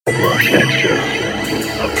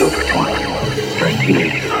October 20th,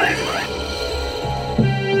 1985.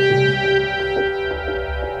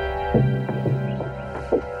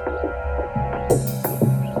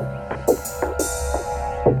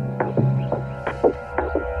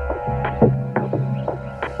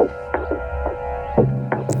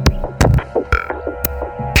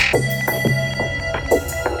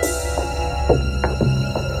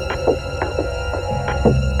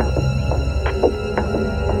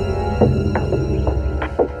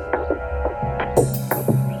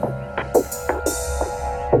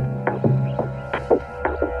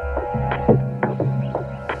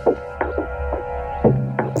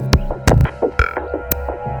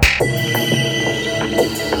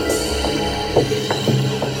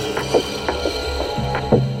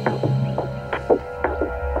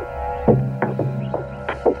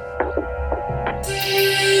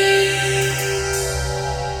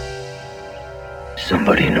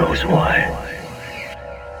 Somebody knows why.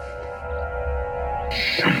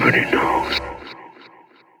 Somebody knows.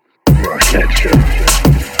 Architecture,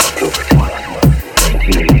 October 12th,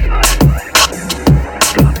 1985.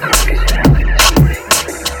 Block copies in alley this morning.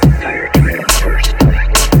 Fire trail first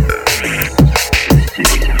strike. The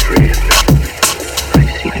city's afraid of it.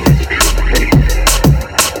 I've seen its true face.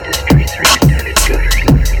 The streets are extended gutters.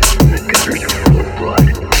 And the gutters are full of blood.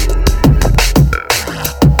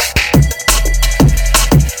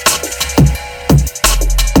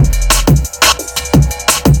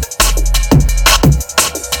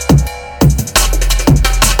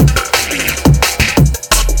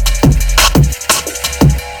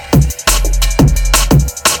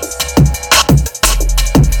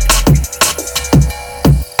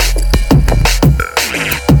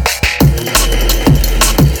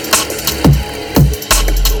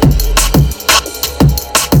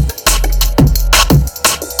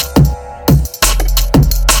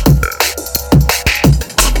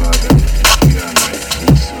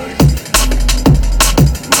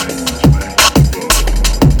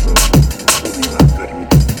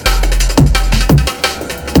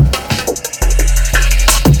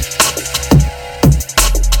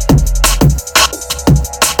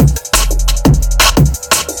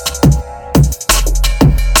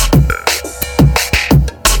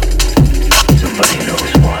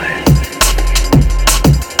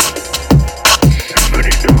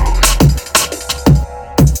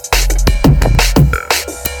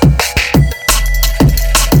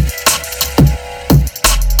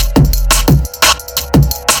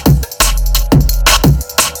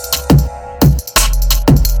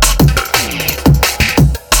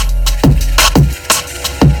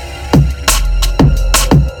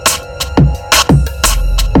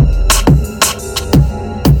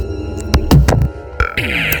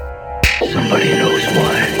 Somebody knows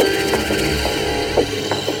why.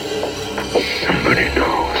 Somebody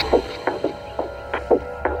knows.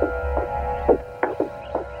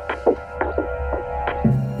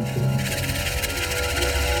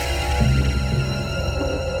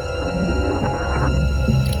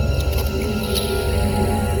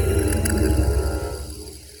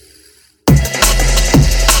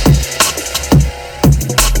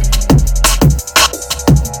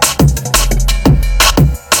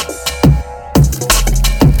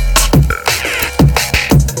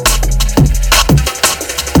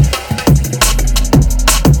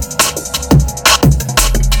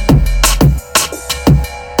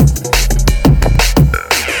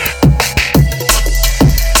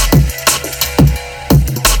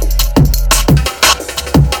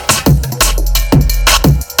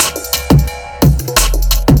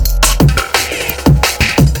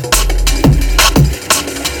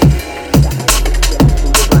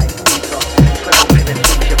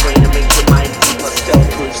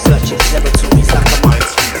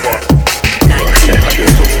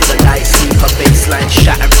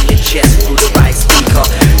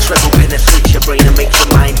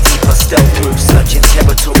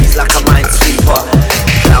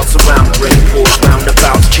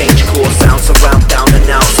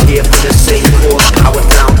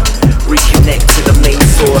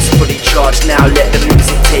 Now let the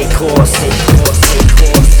music take course.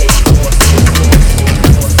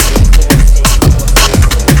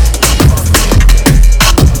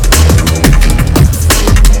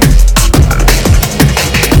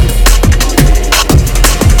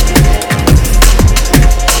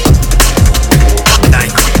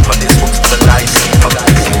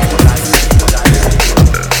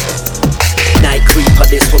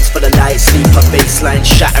 Bassline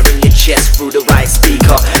shattering your chest through the right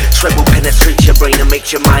speaker. Treble penetrates your brain and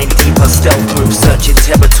makes your mind deeper. Stealth move searching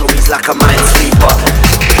territories like a minesweeper.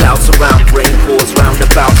 Clouds around, rain pours,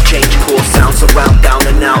 roundabouts change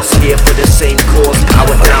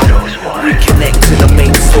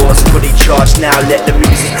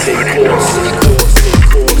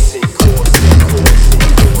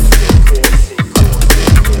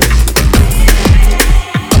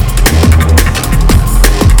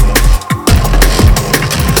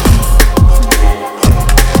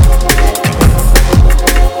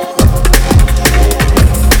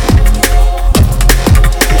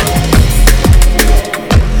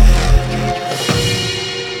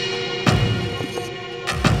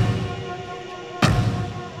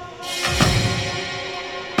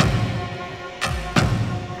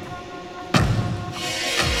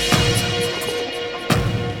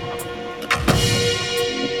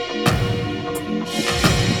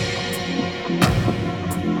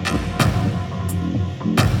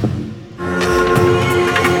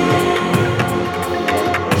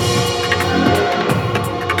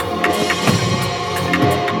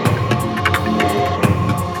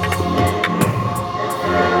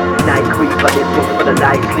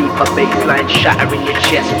light sleeper. Bassline shattering your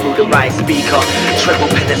chest through the right speaker. Treble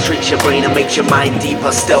penetrates your brain and makes your mind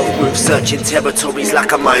deeper. Stealth move searching territories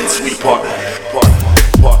like a minesweeper.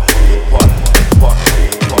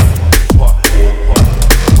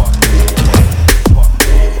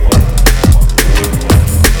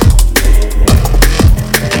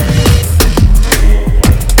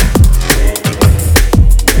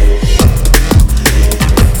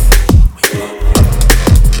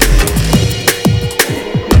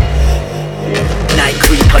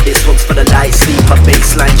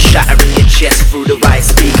 Bassline shattering your chest through the right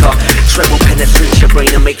speaker. Treble penetrates your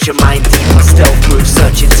brain and makes your mind deeper. Stealth move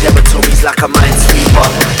searching territories like a minesweeper.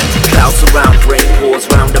 Clouds around, brain pause,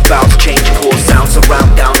 roundabouts change course. Sounds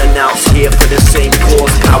around, down and outs, here for the same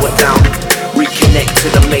cause. Power down, reconnect to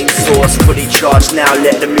the main source. Fully charged now,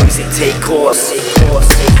 let the music take course. Take course,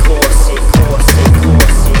 take course, take course, take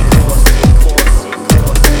course.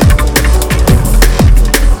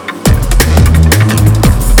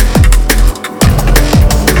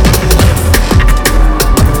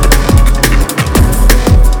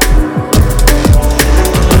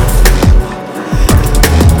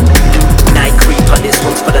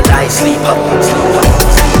 Sleeper.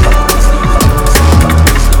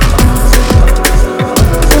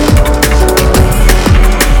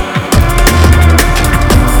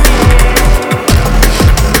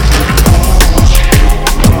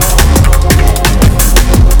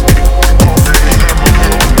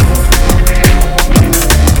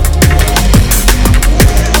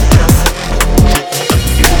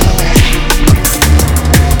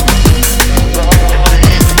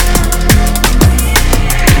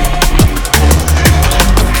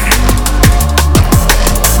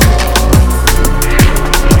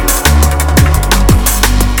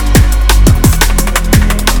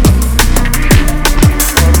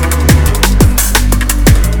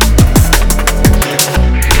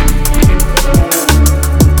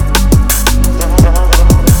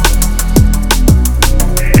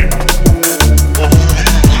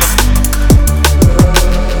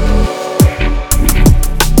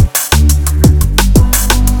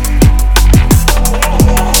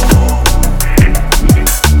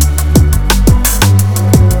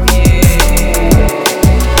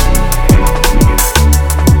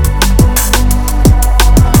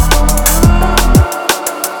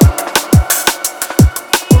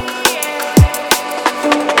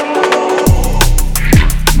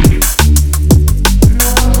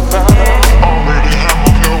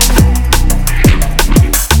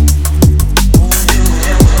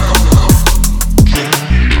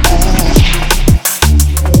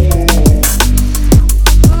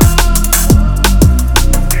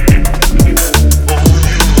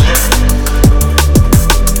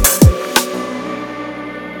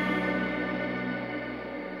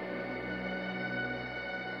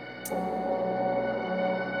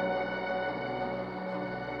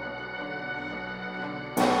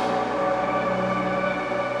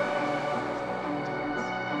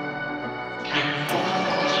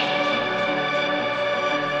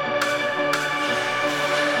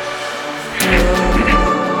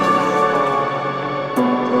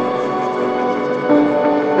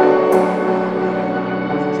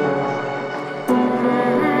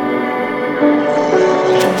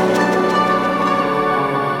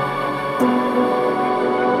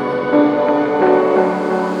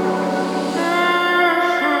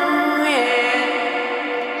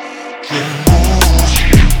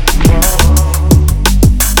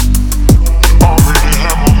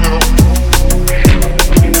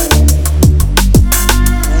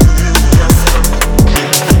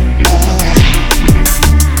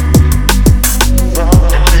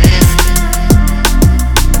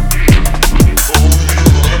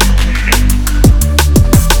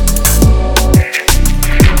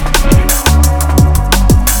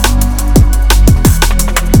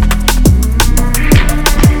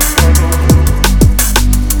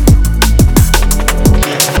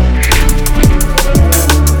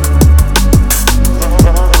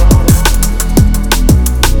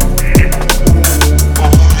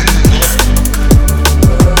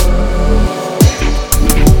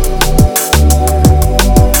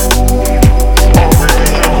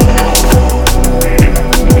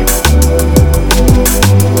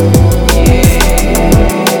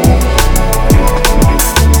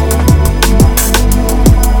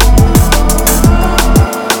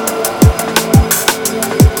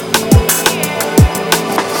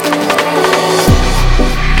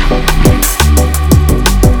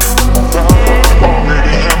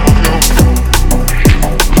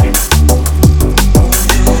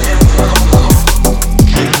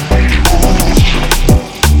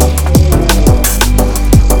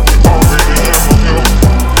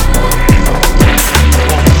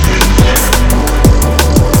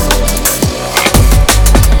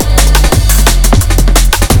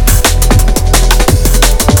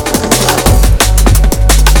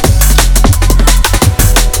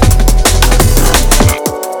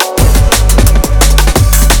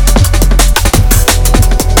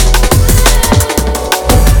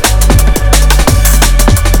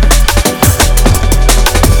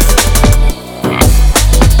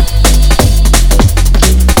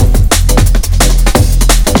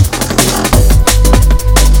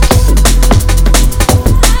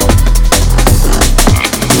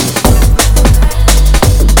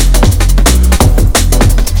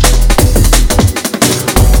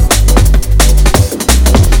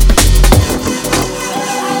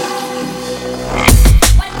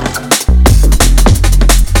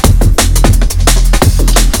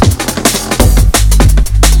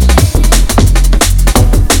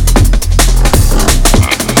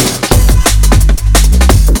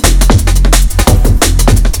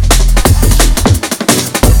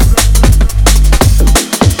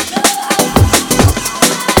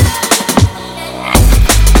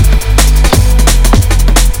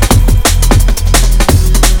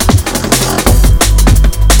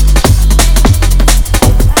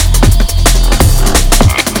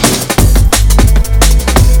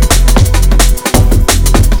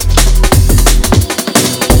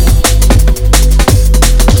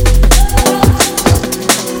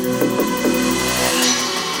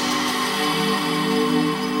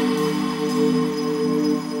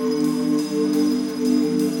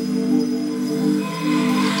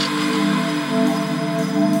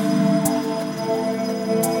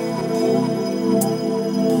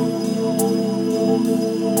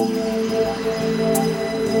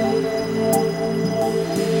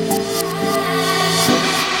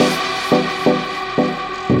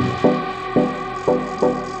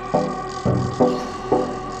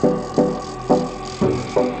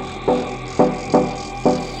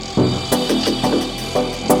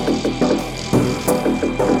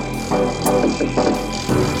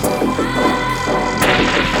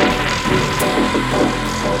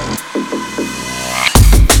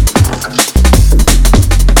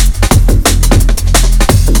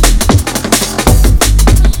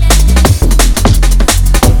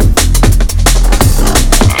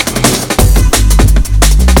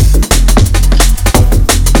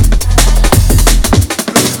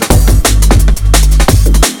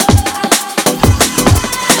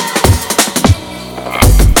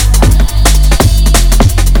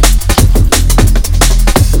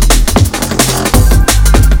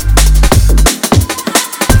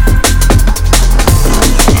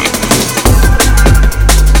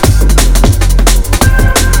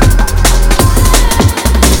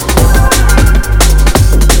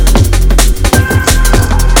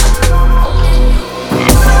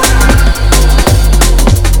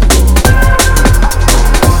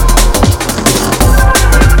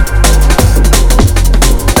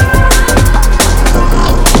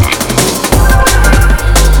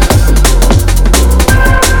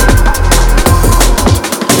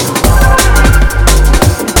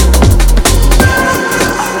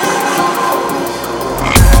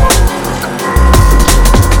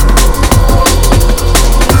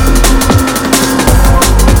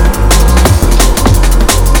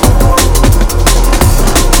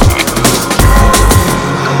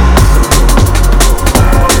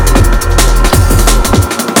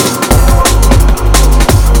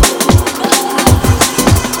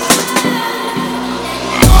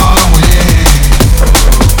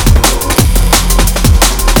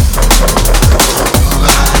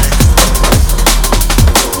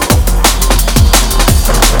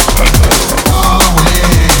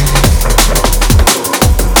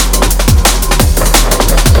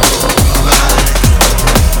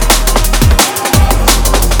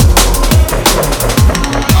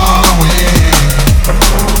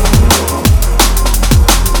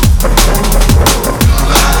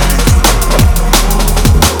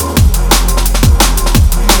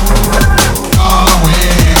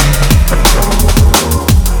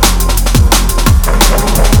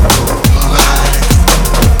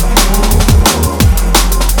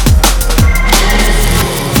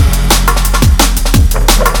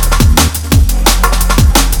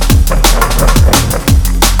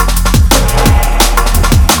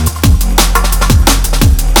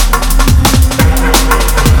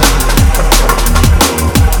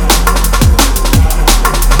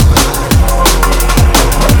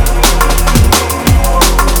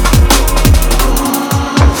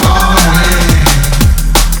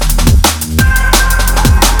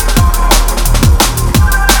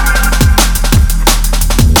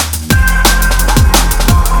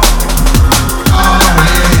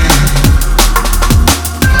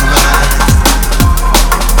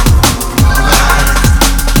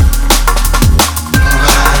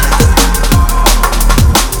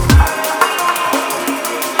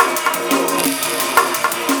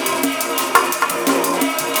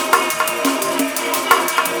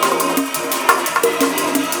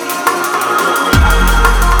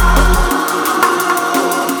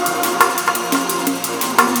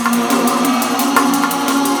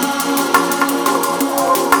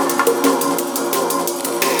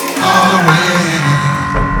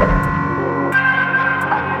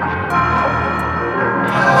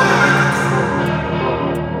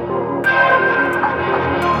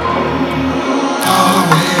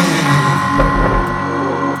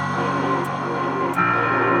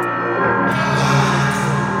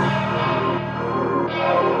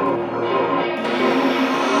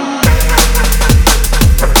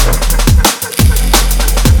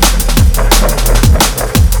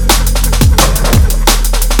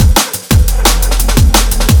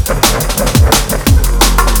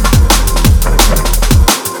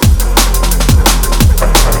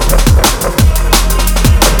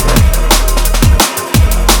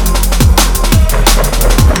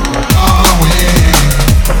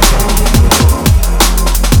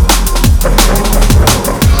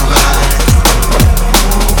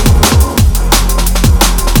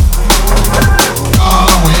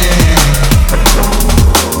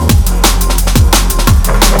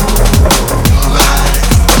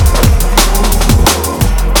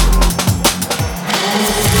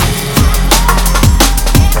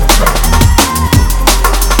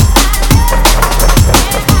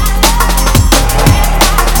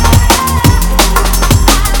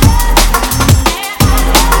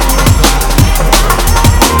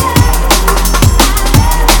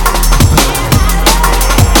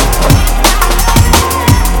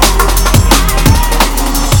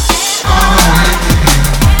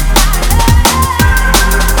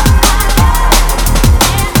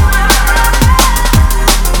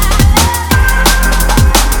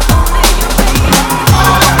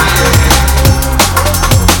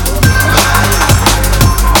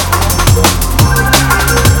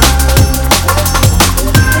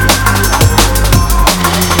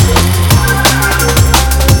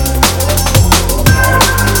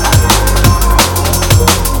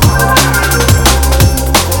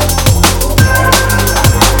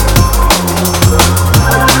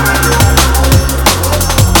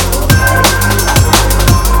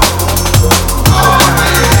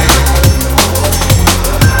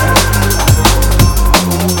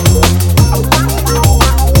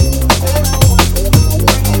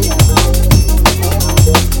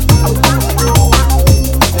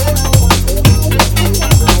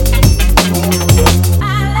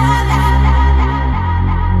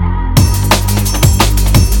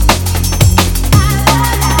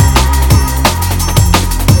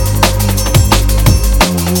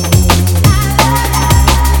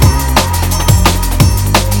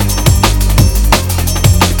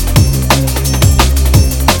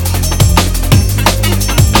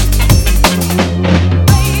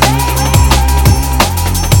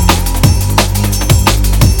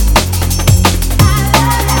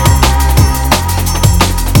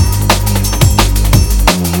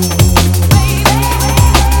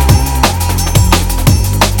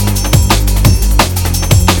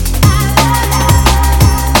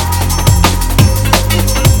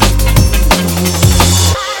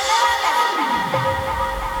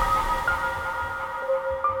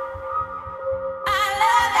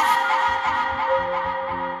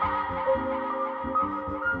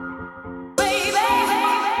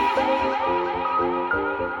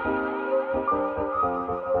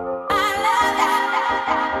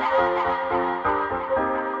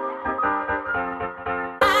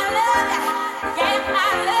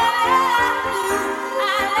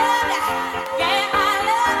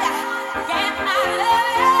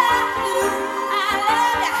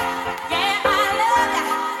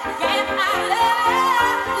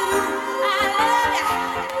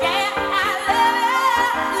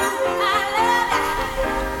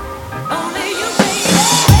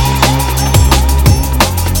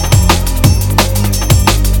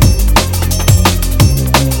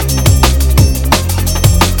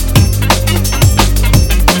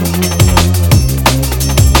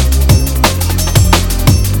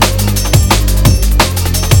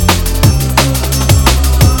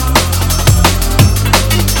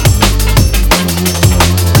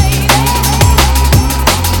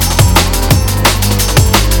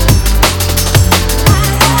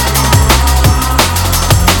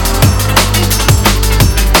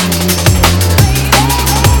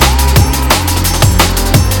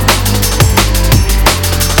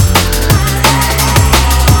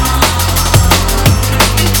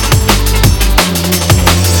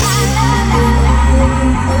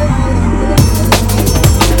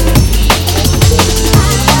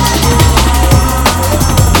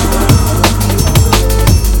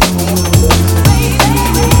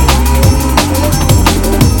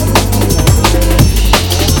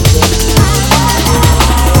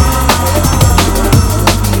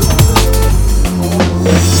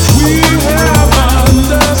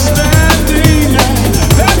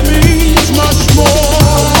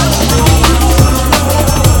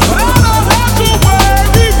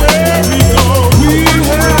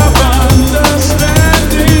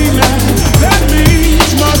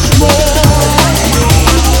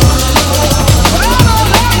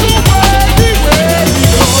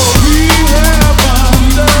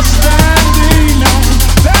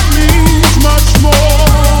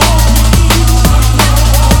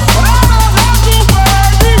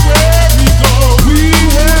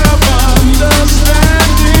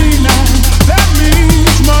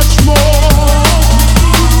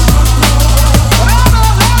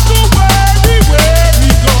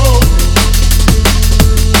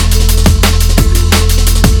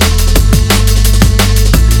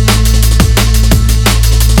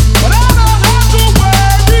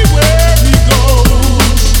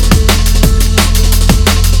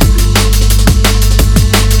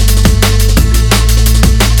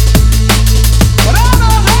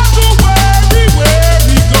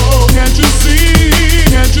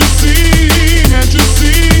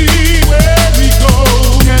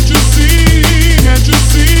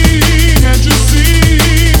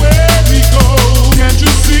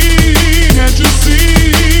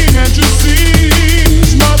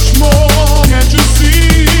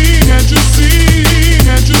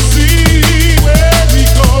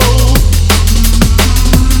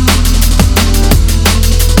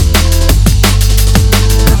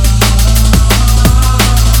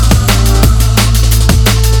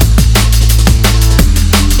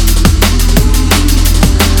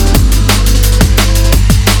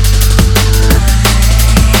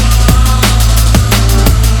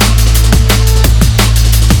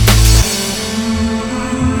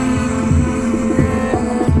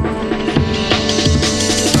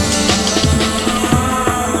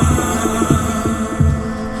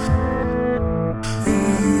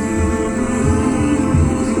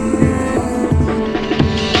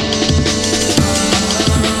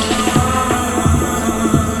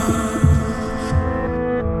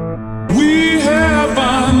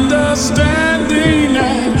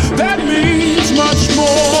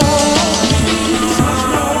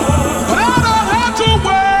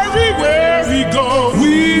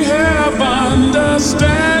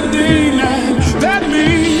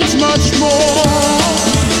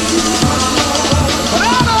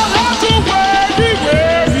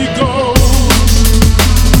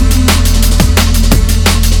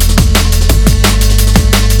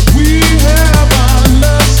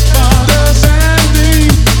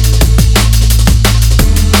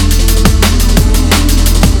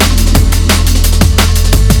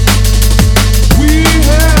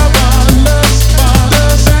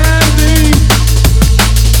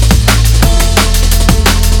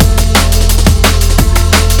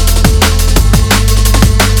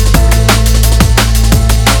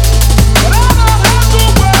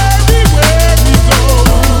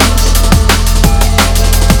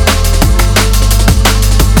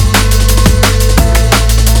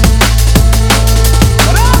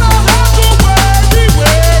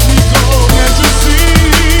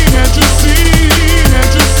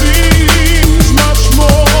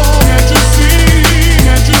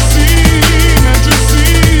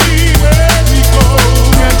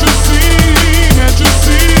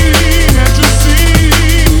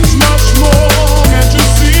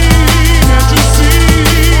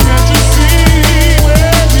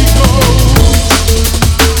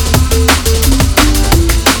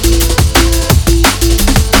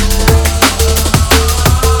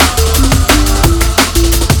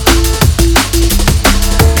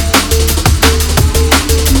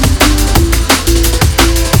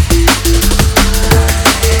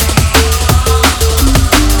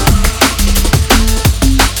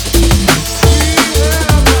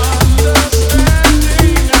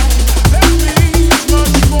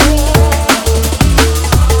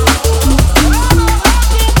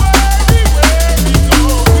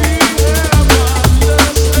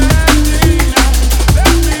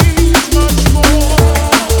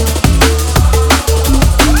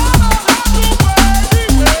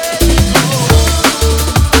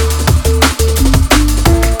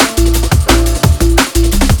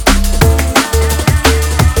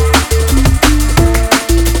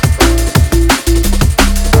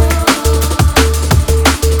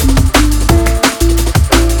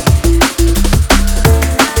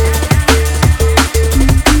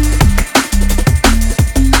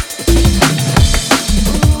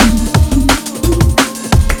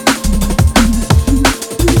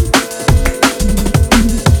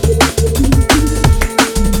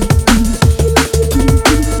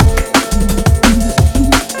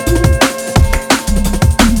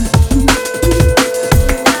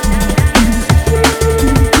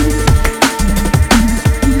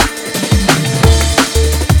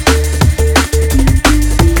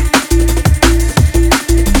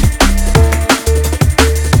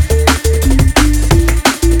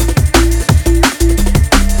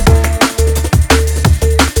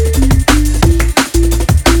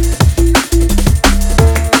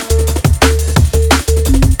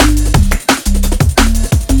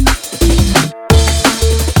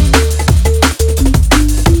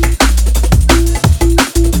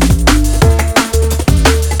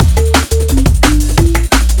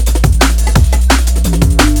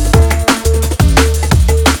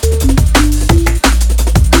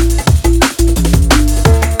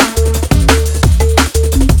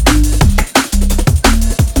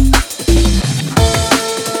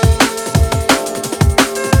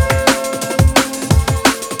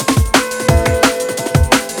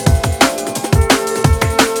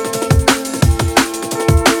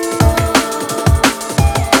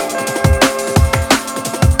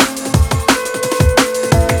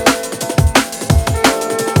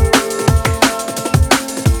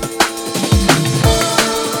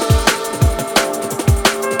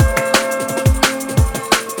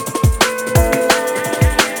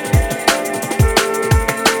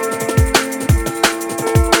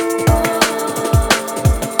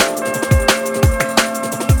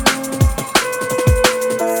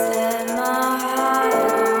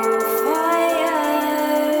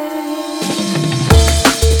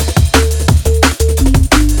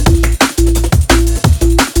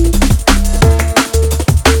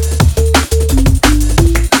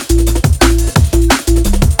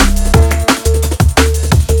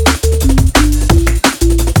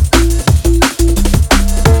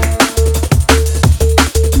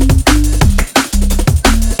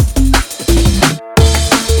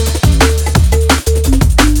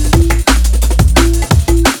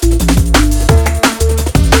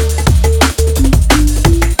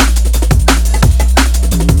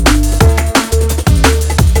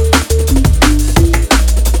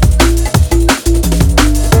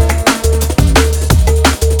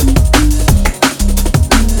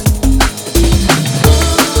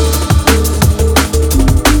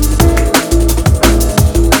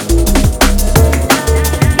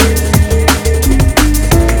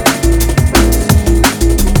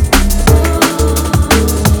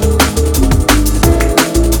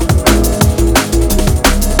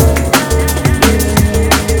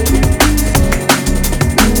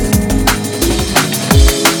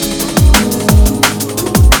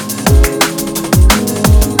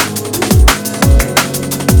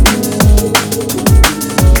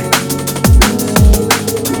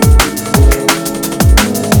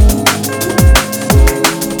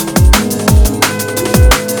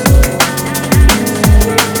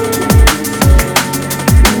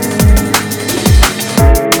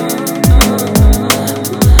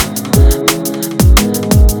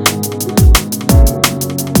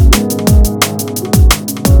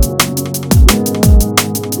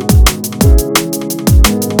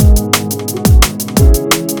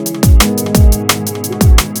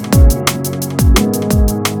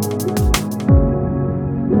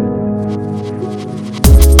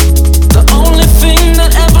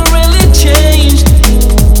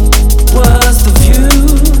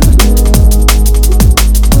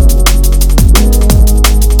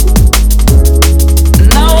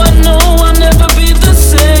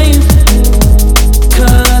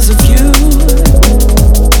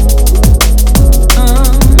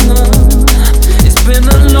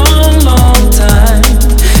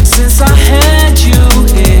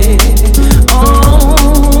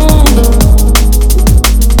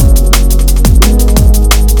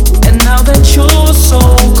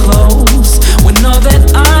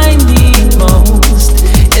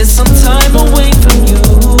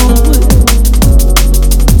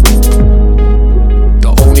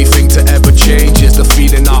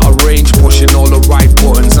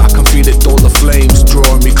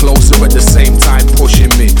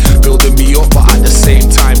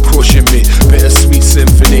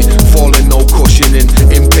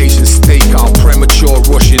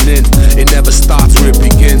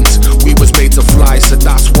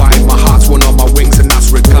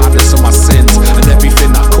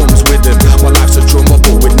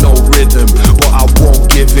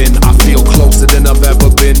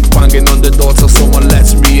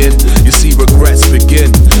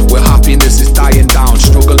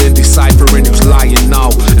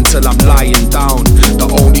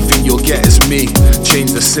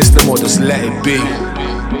 let it be.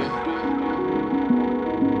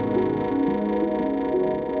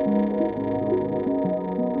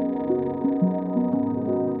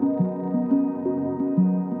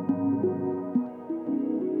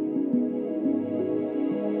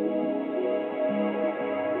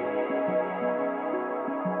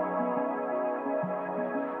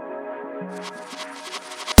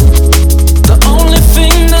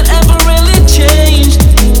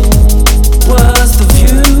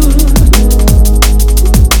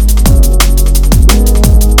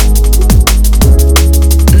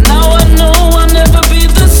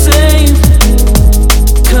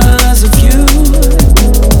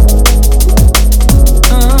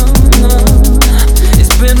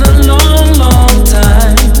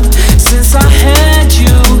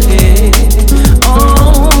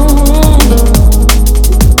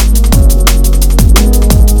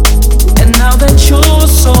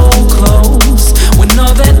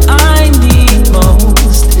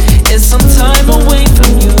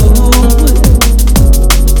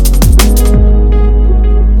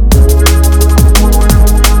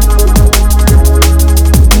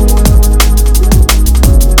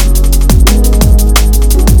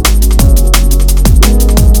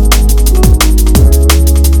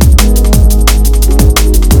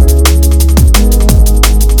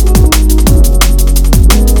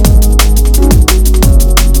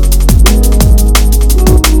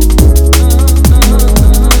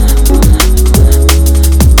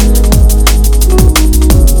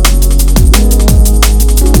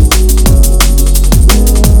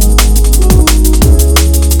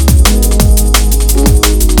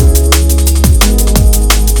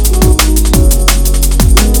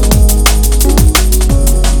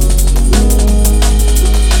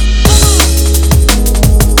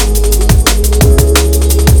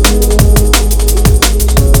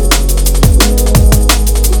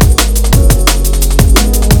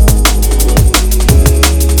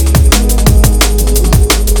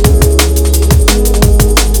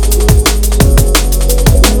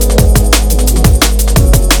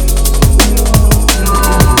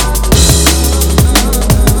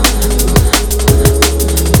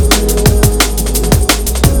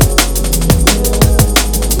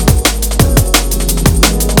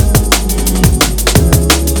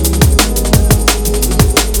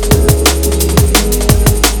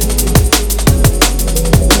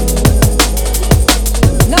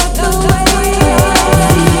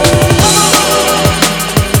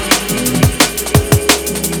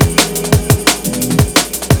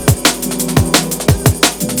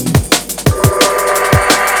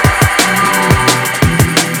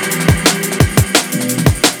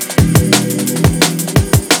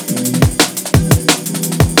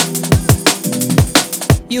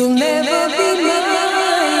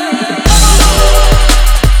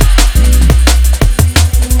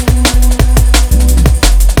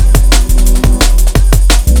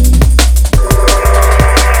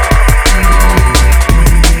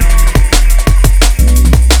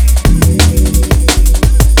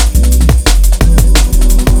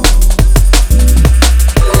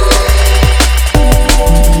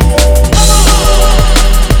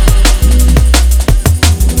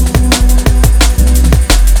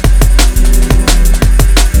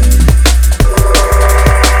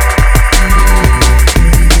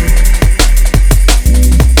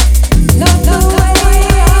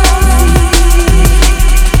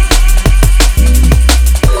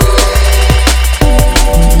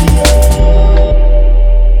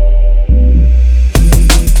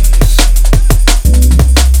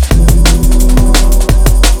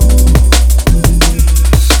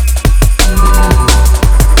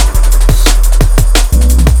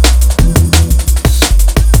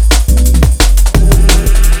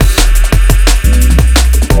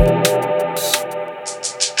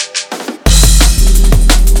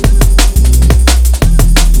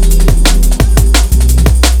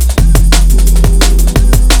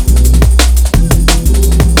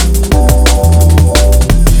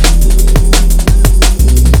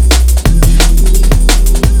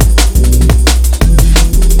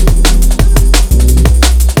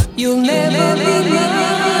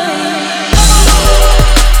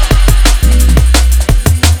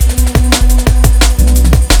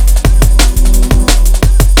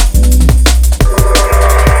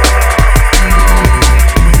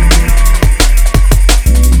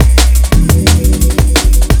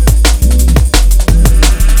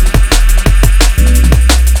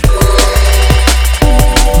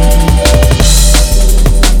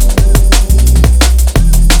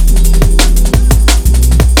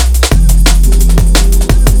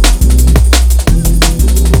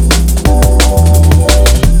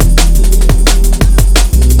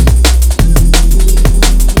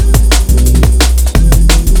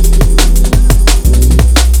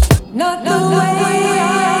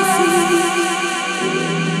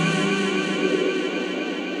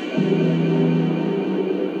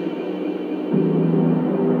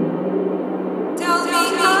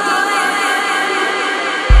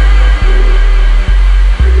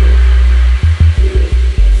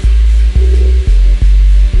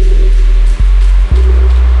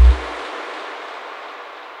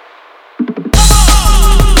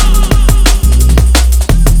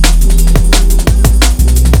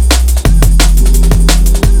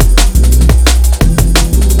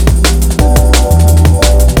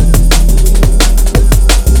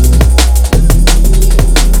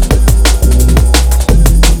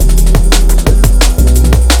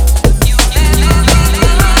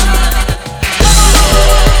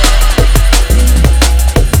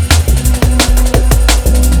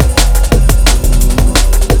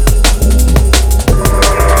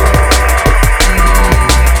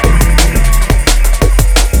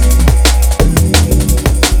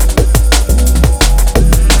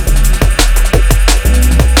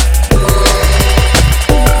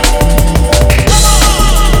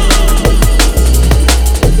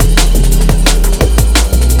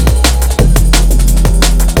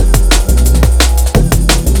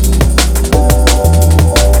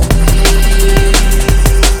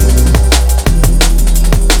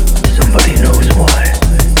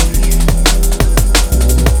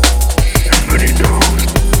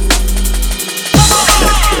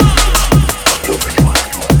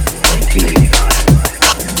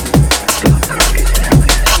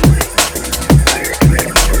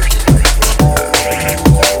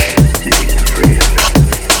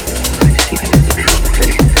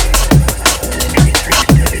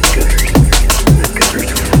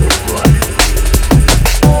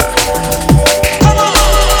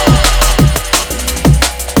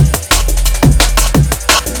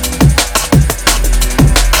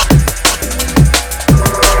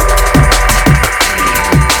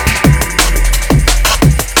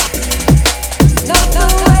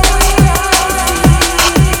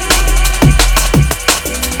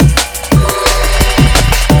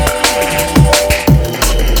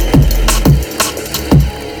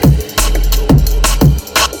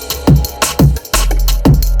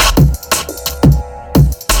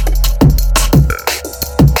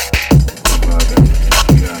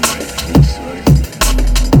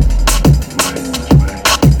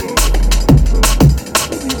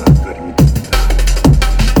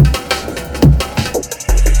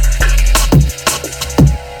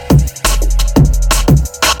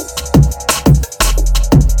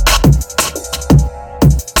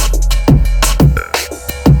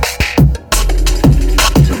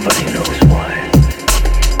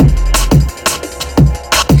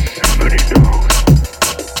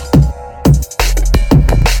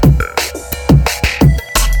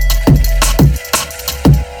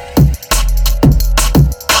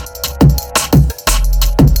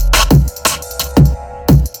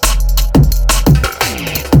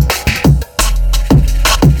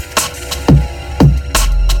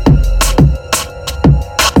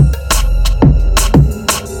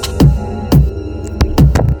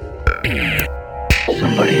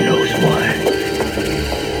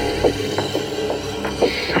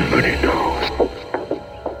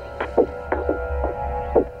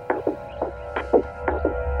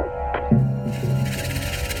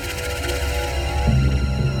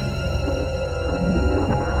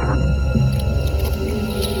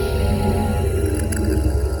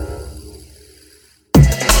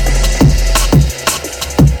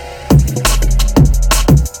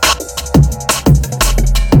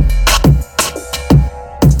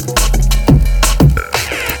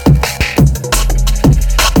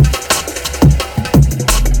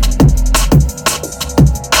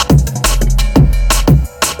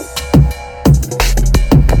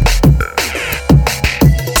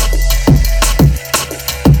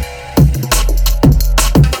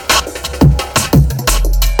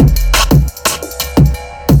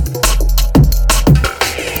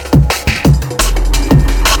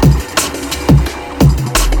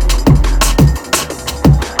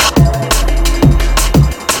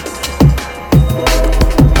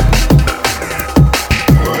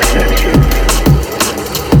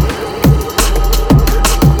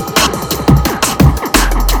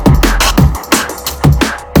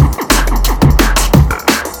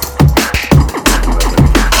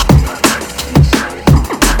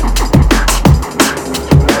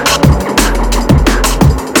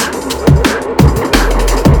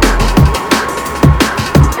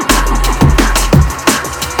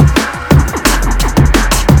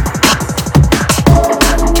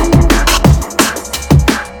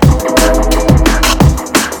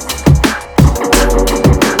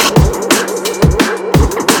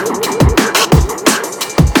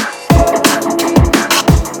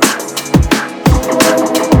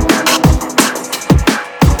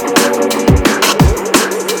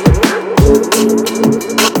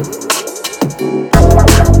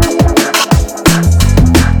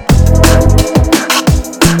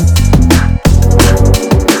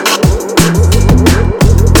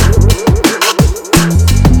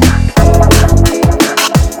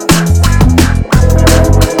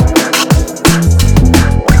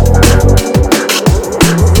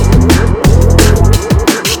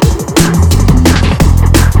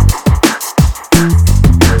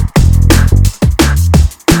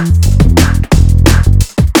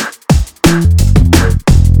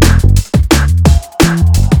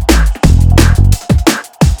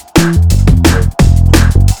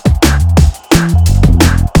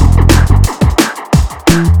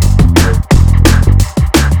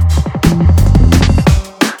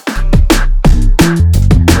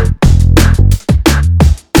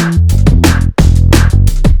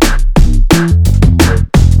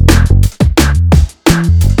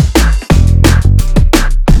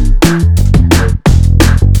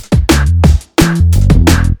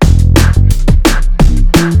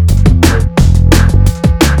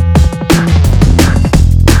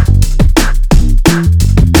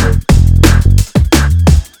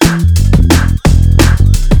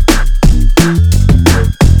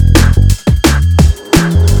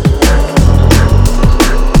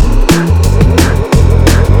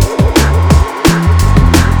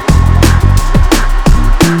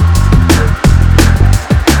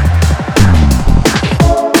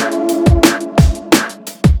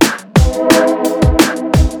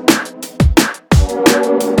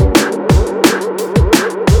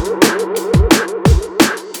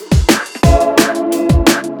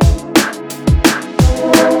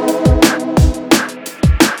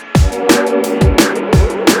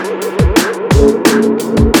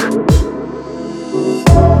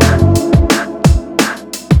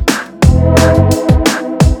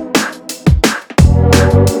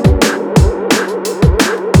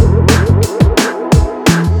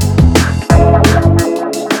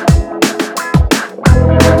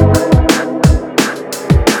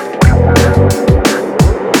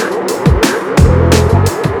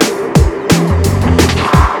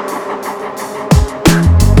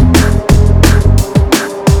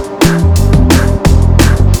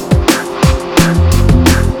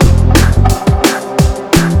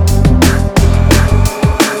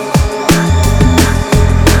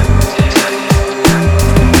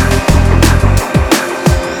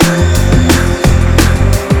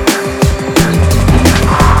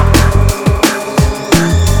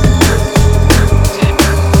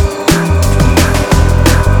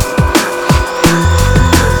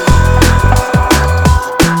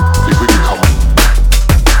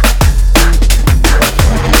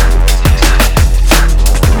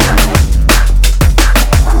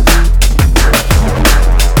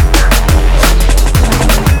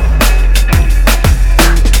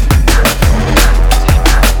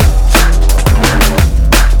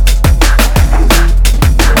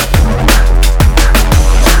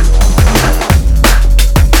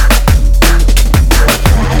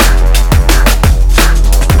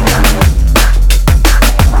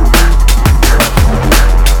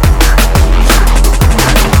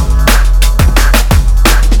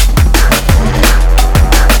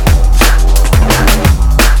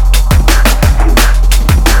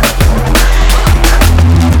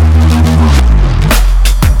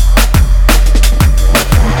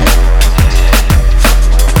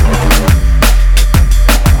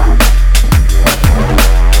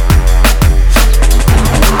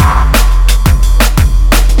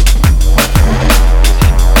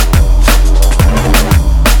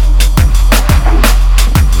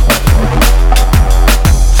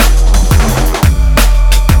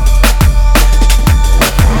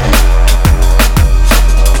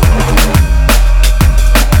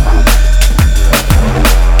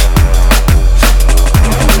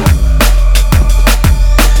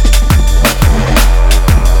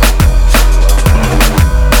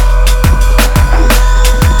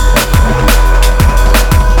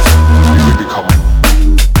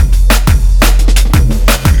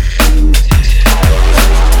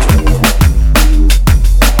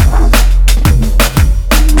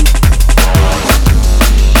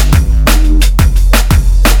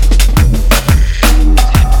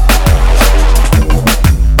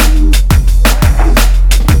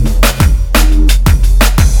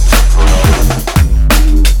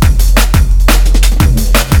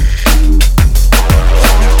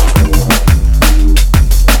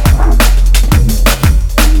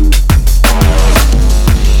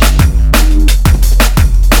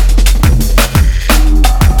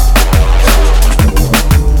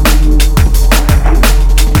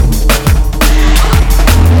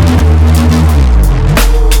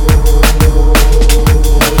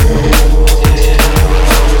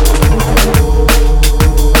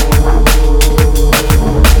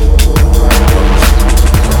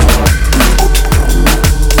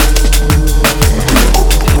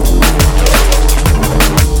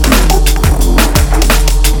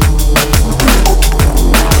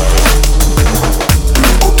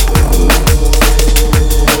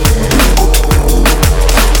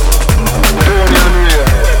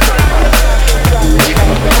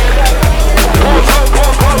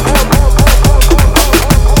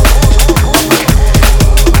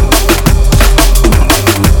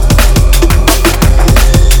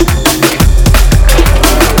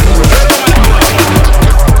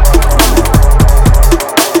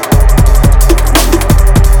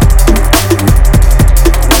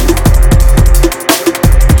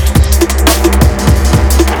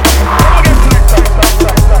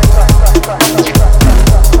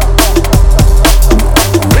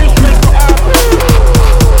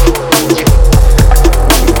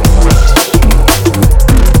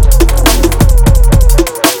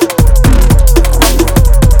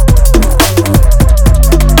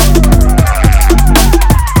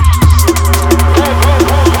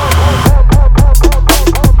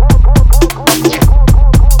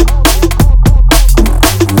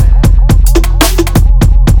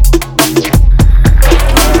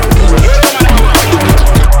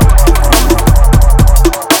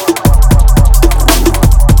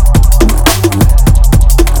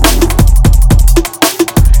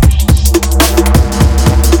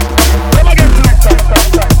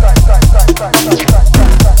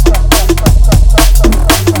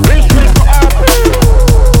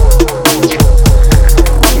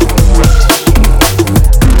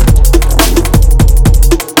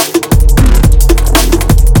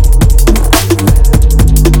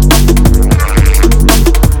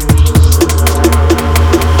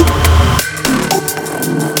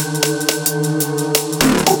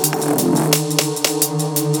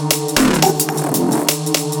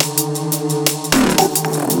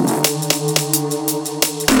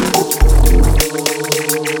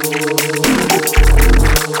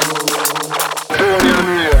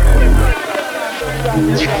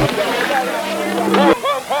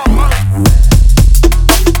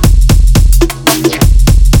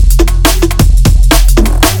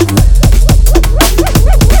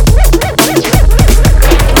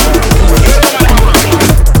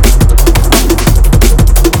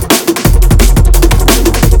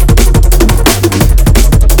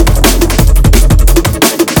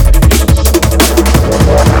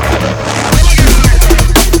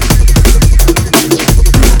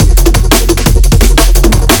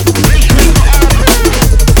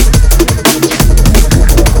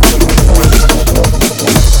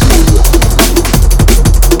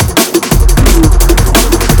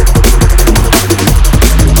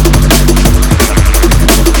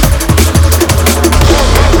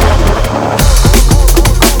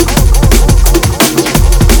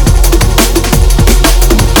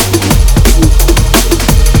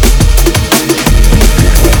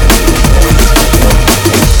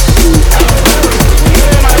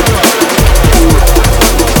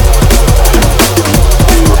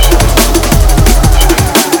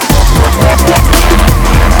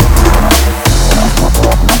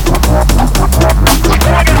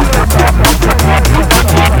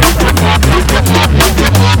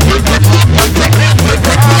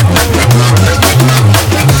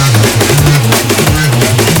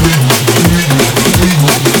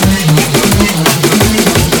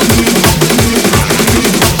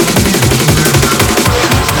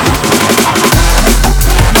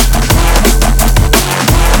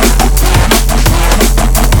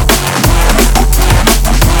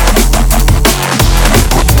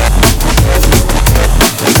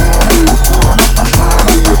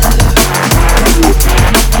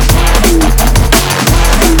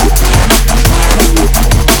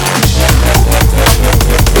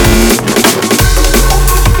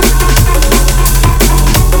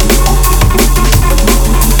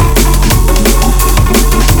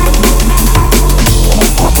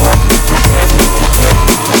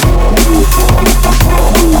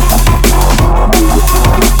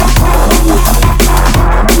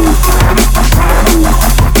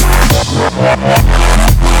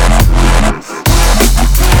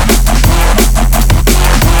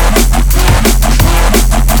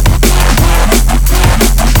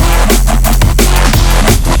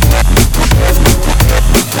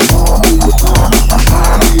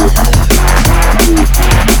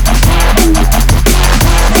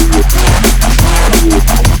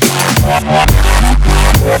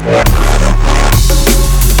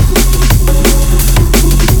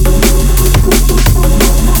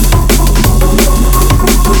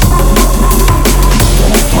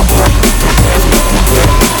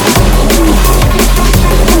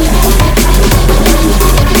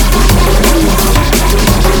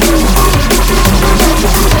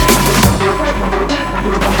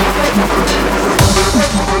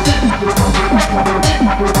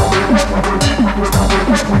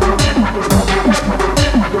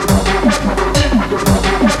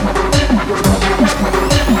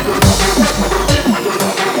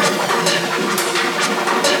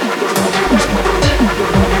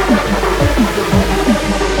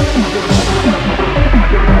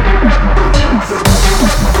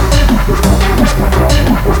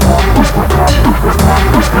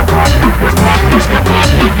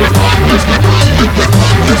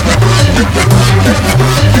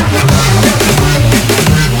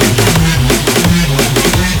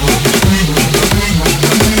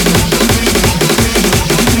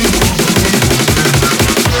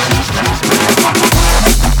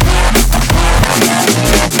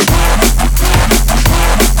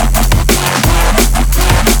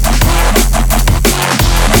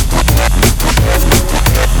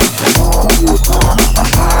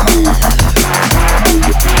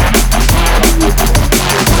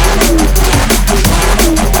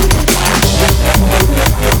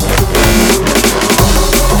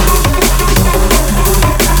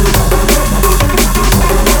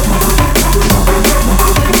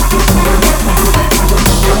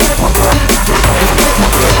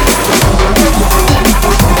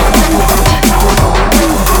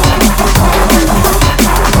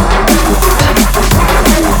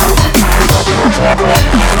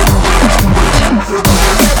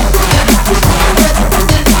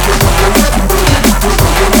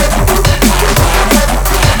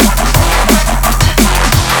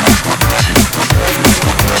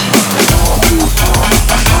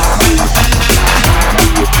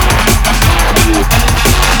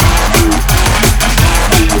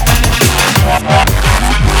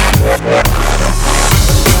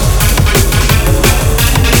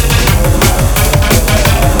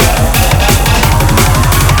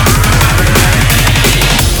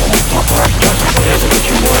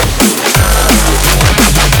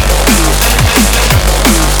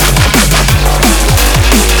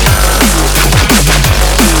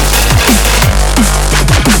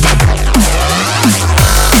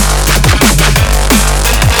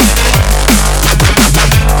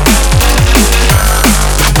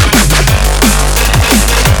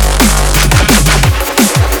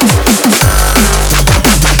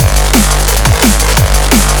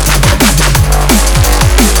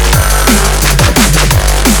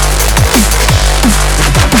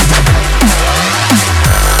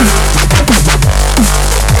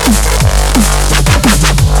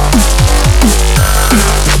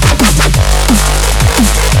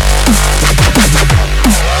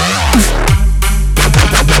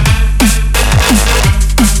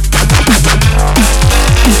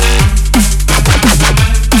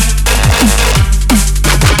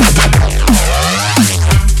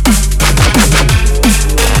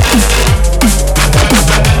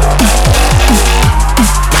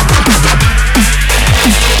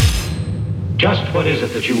 What is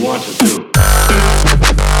it that you want to do?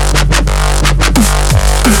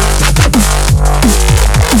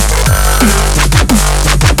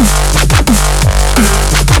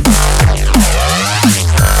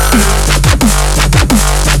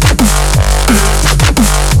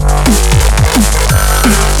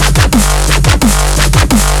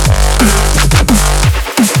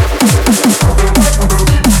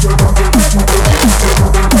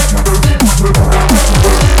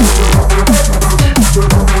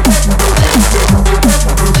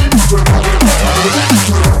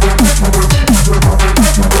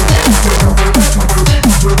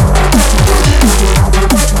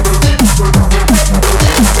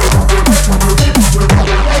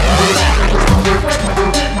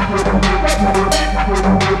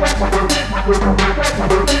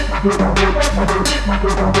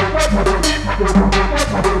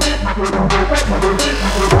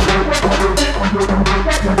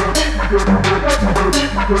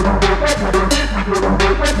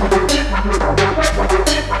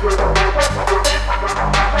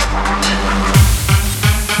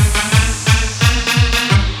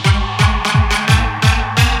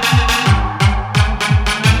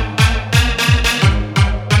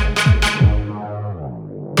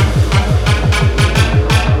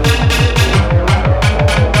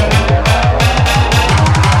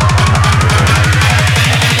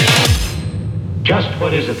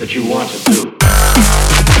 What is it that you want to do?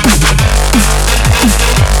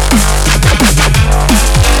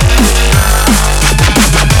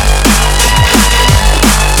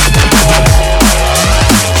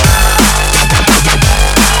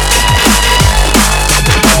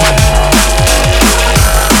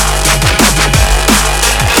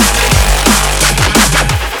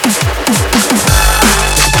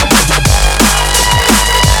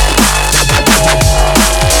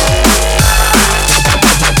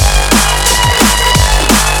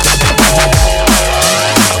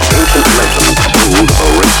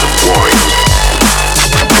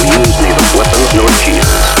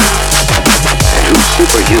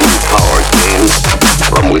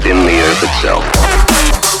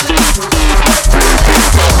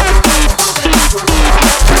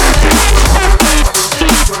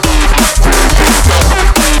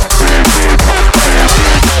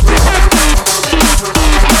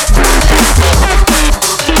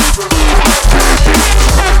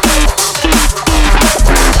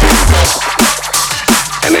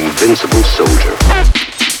 invincible soldier.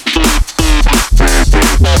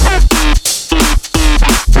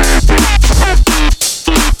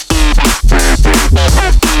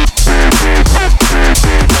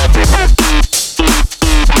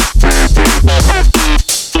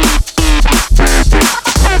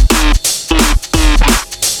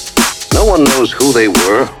 No one knows who they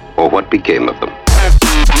were or what became of them.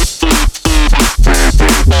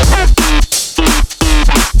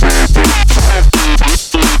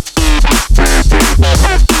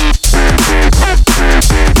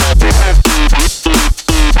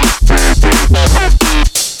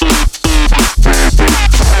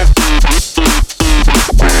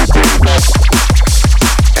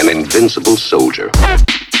 An invincible soldier.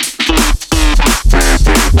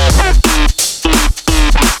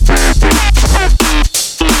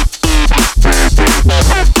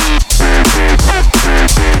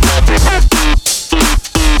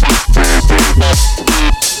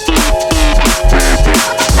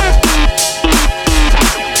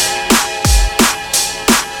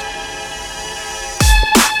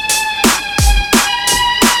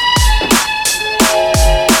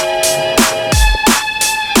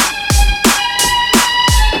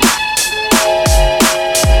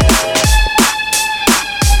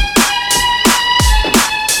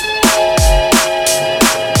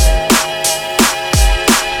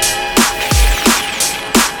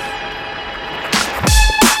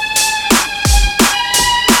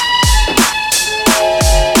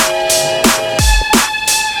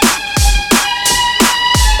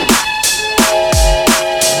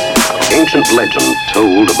 Ancient legend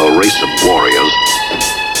told of a race of warriors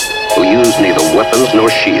who used neither weapons nor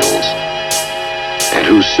shields, and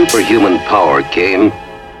whose superhuman power came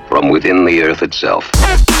from within the earth itself.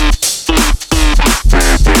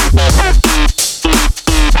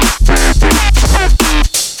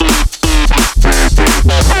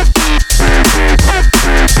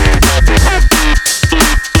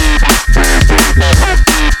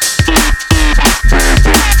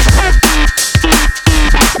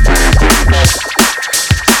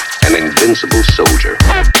 An invincible soldier.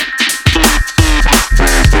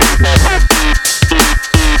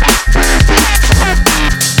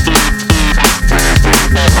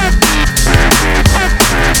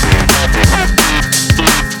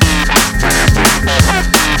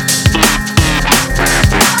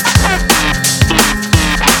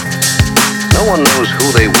 No one knows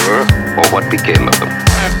who they were or what became of them.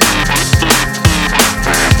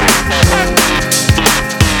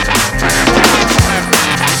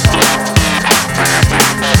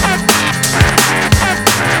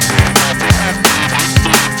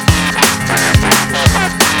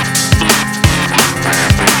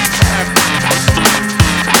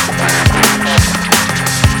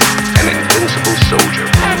 An invincible soldier.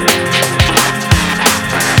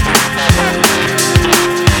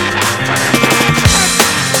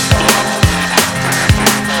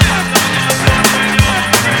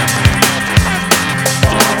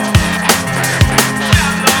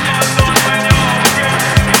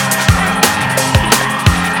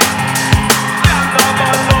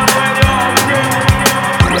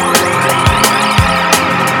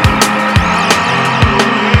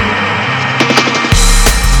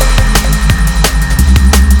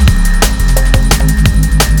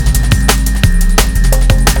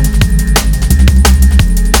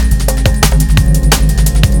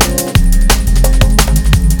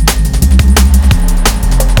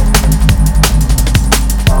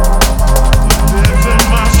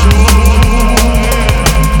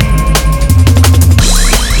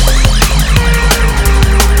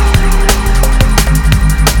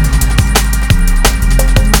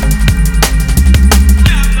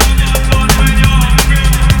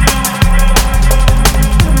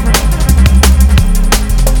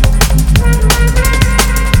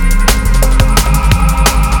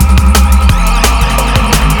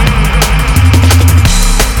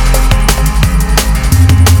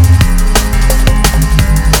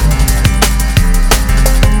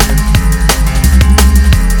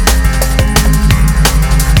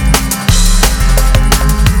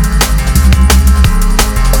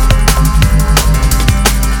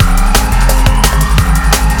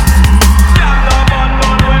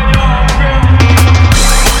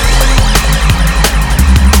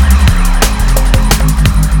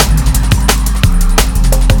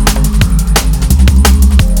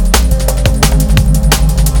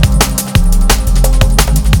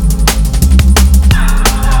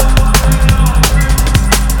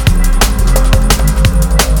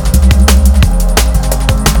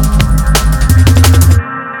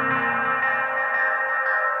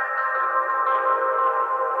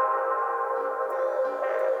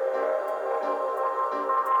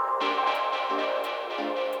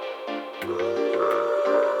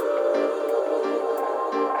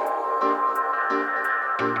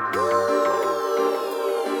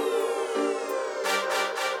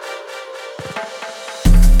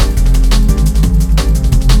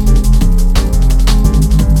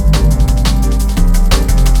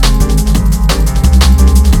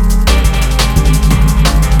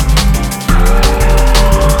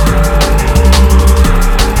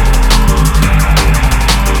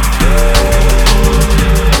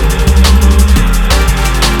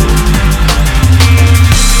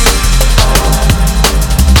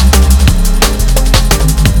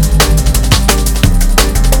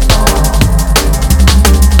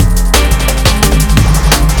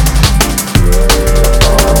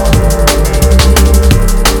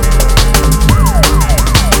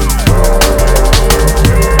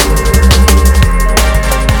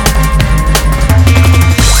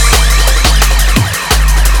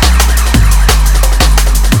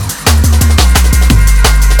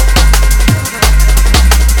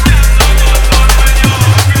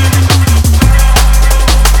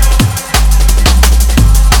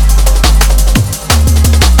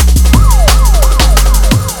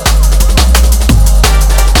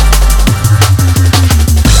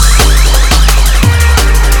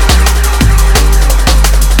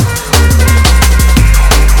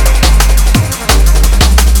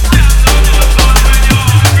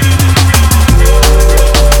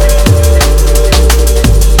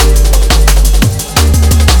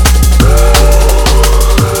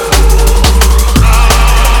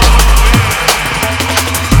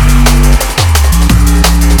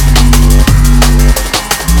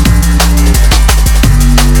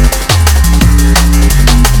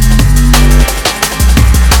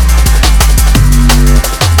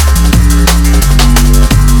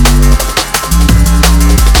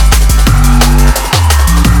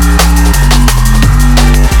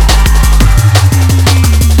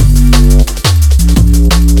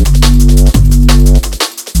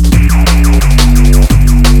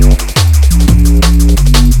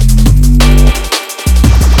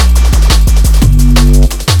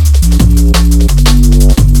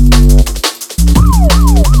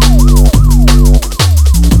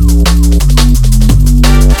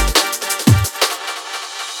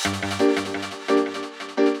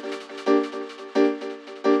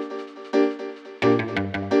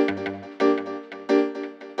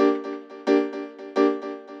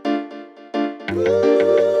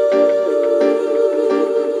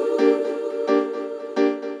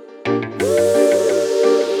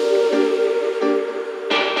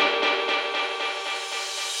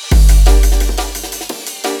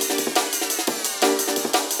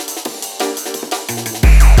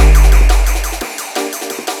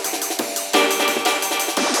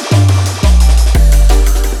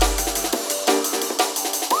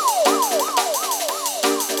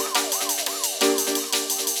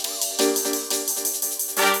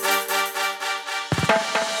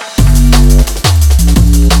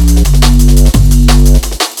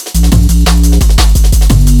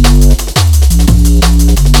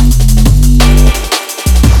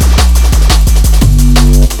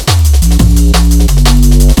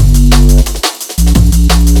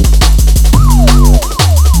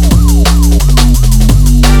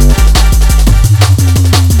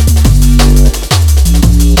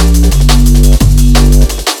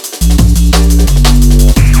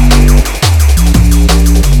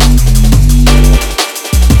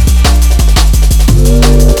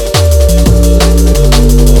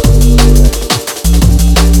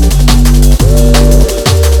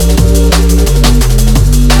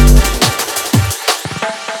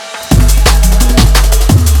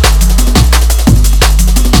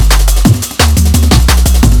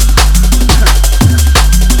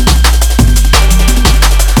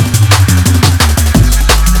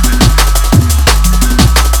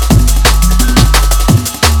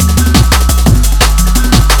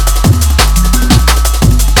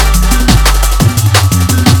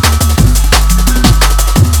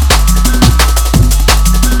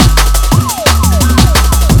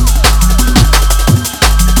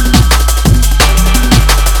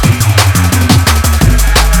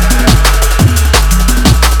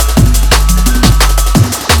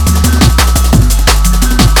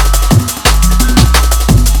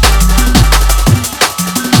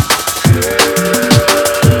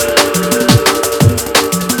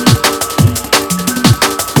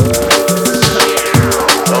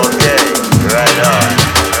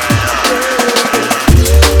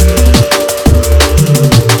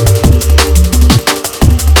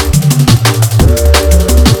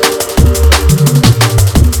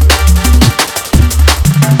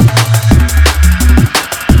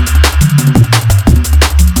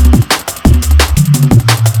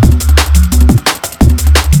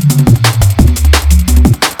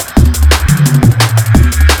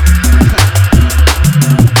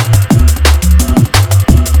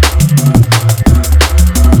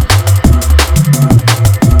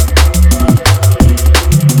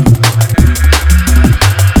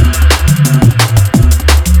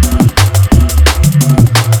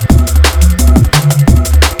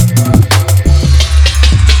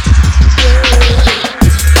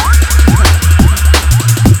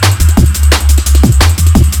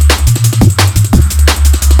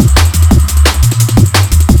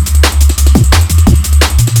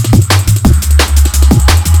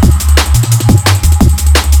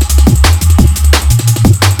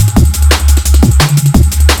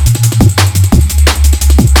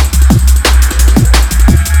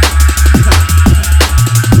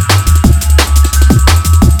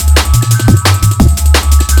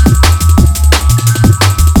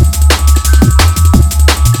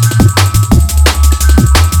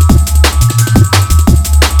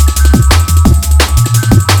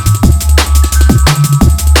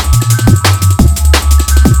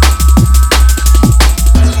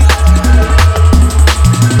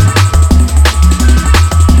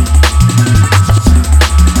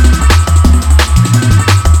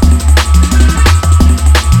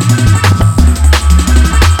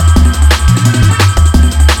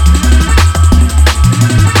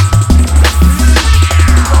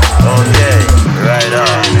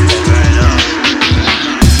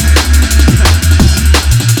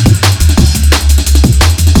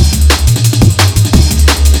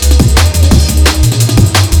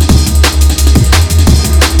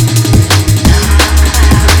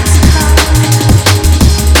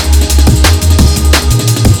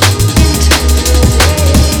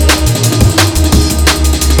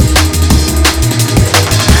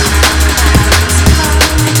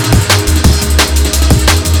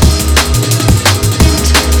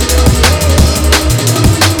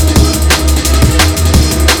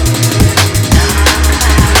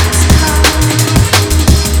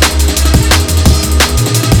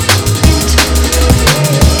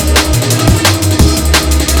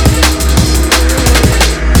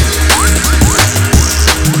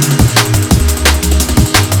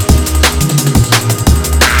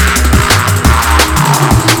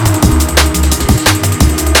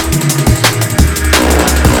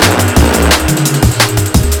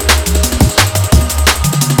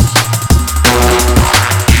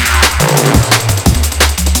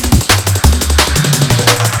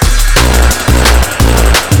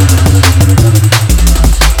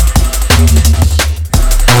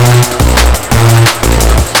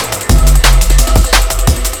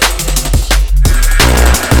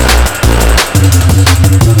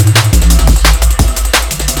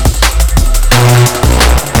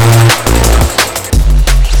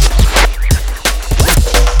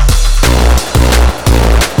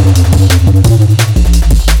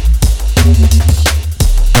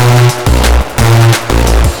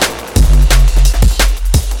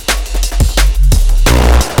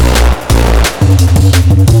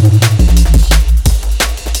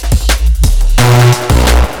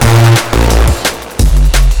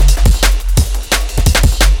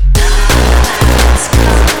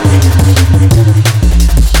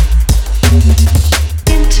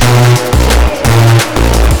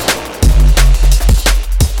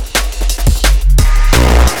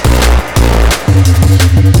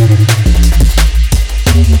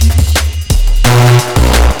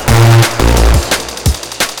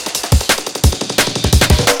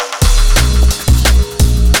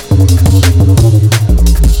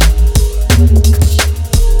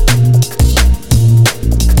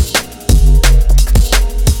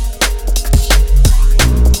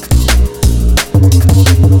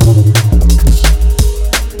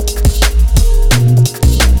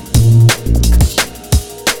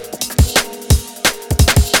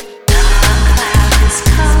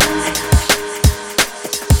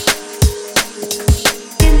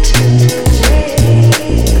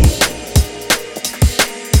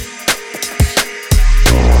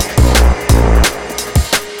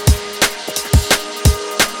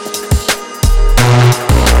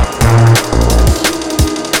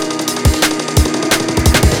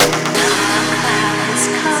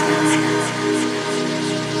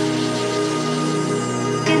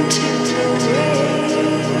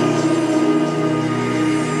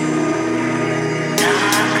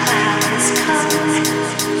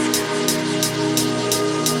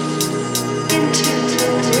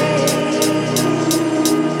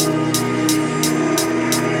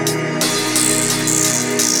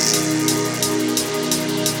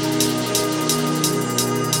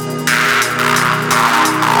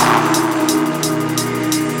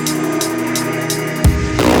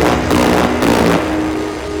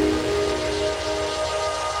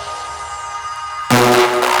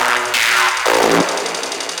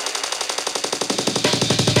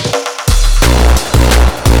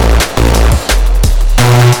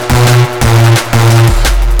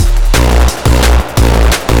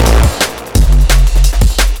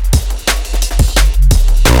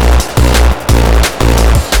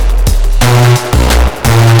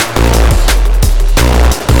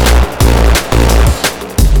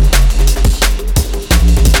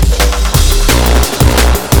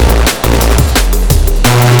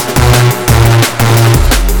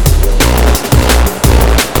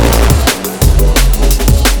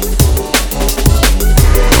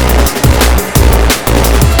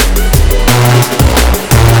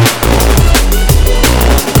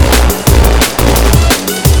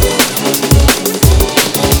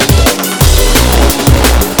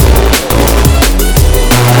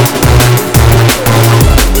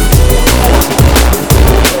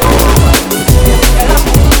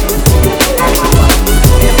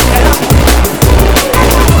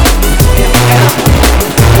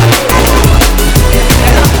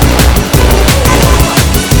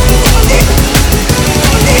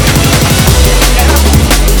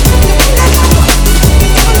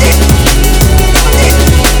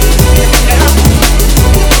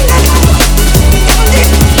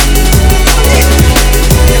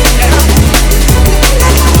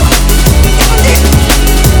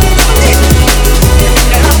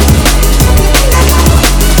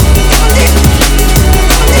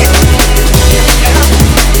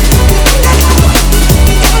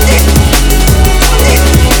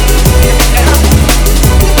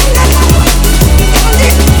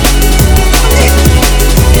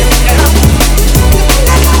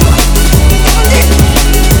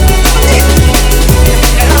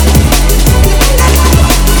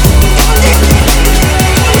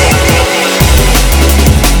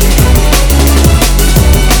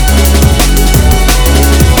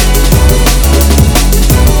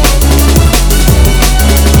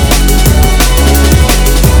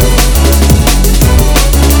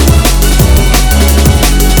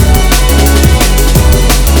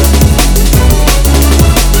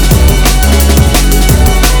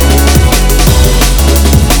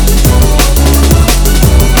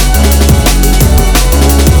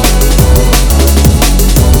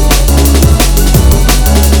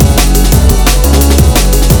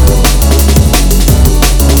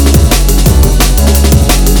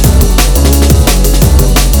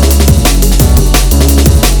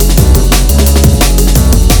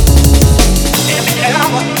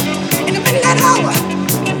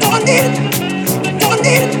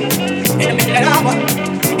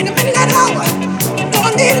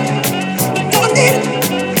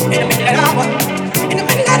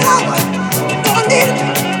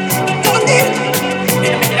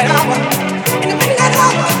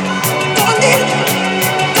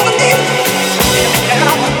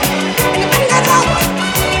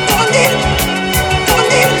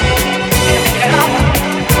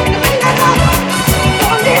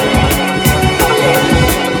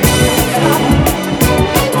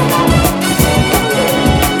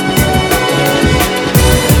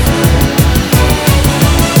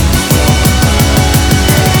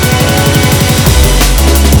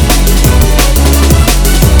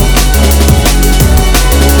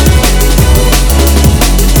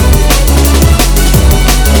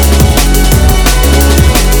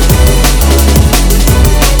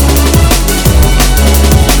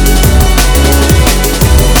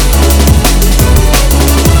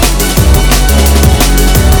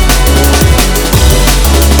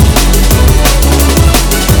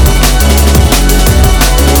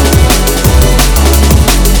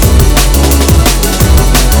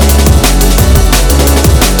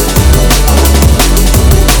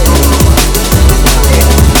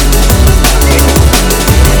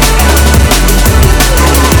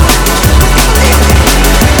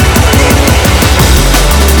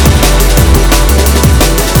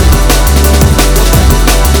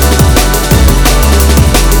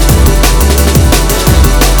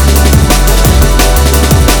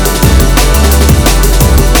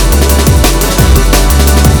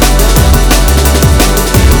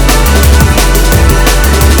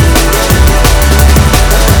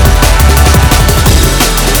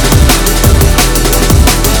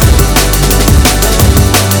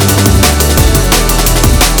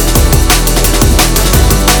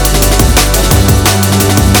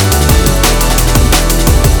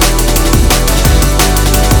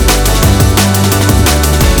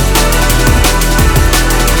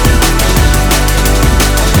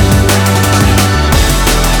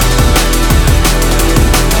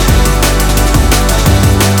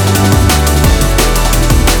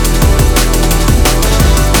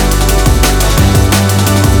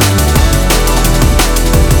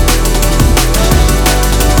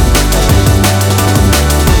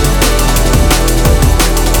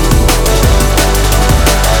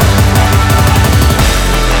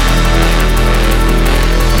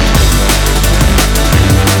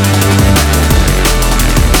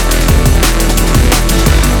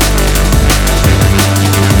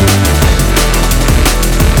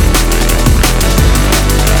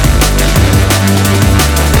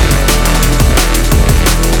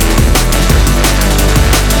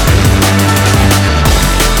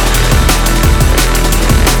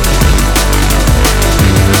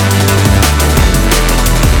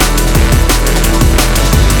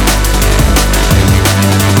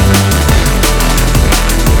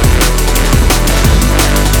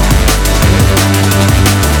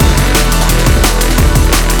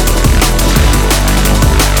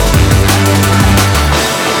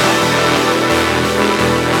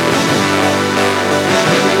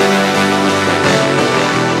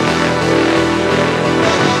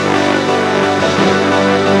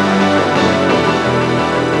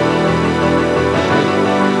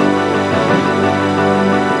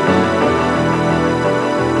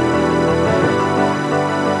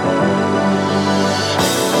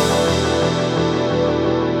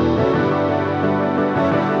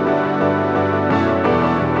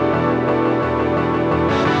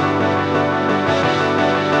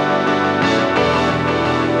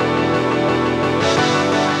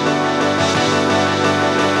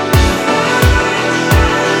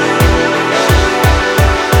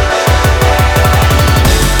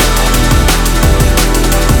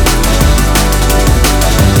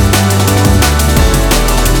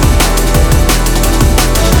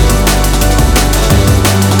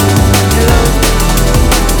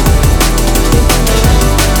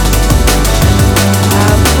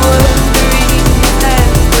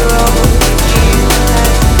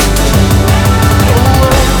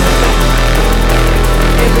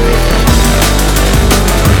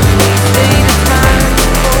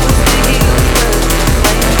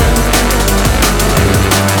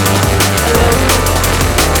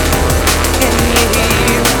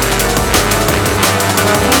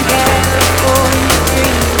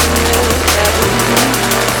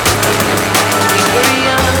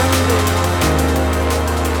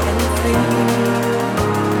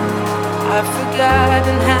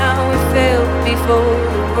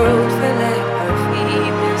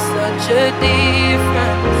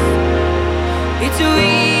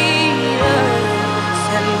 between us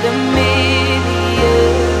and the a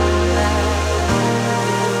million lives.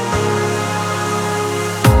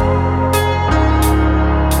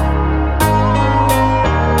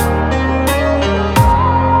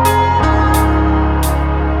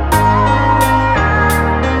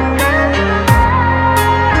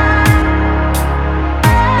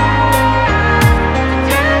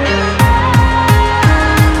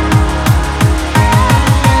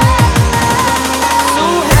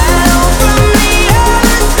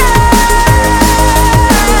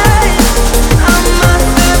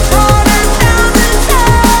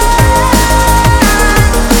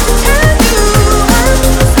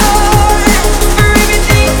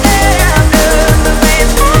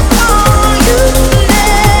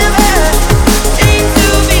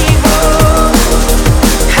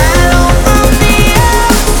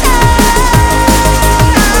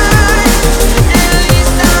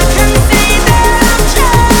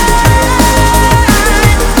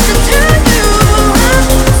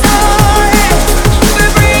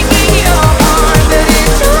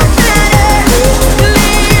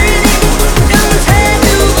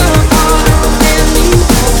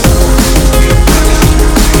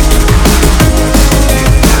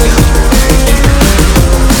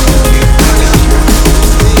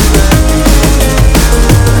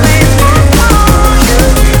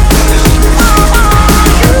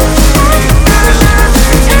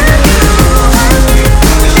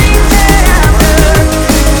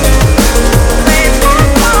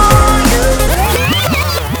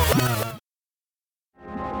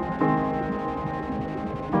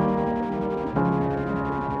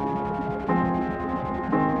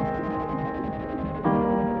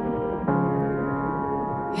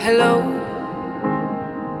 Hello,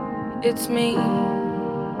 it's me.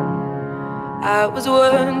 I was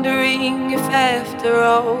wondering if after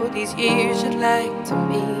all these years you'd like to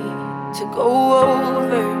meet to go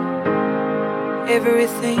over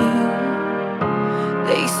everything.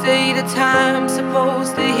 They say the time's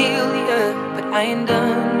supposed to heal you, but I ain't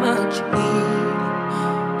done much healing.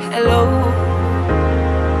 Hello,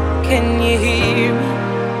 can you hear me?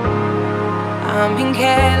 I'm in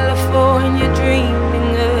California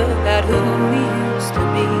dreaming about who we used to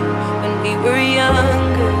be when we were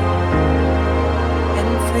younger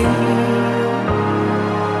and free.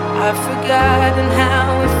 I've forgotten how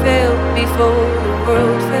it felt before the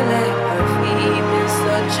world fell at our feet. There's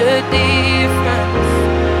such a difference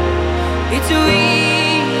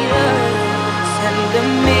between us and a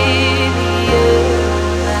million.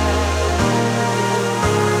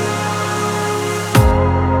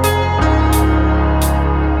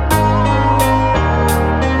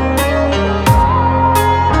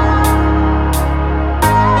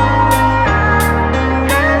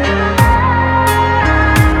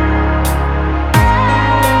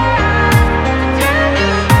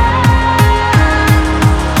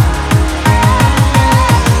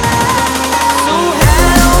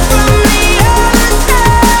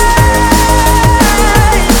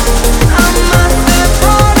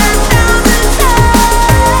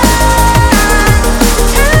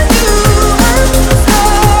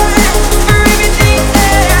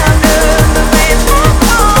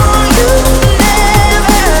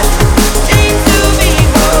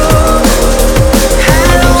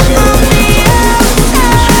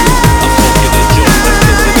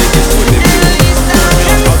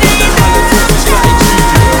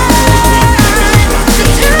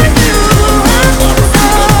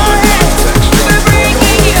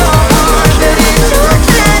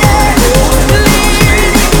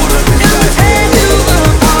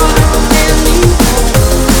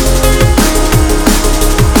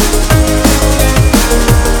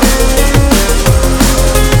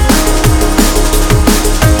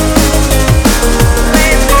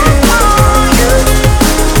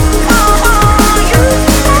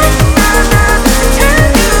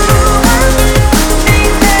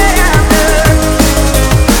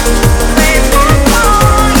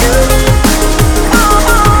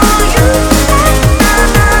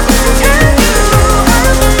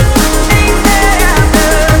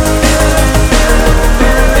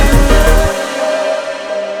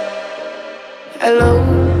 Hello,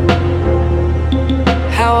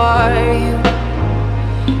 how are you?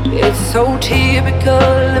 It's so typical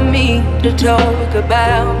of me to talk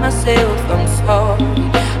about myself, I'm sorry.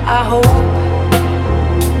 I hope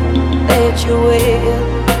that you're well.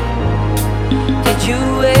 Did you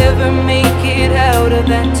ever make it out of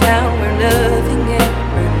that town where nothing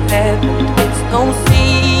ever happened? It's no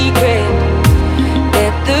secret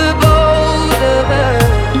that the both of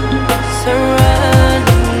us are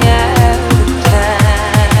running out of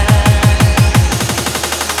time.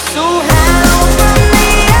 So how from the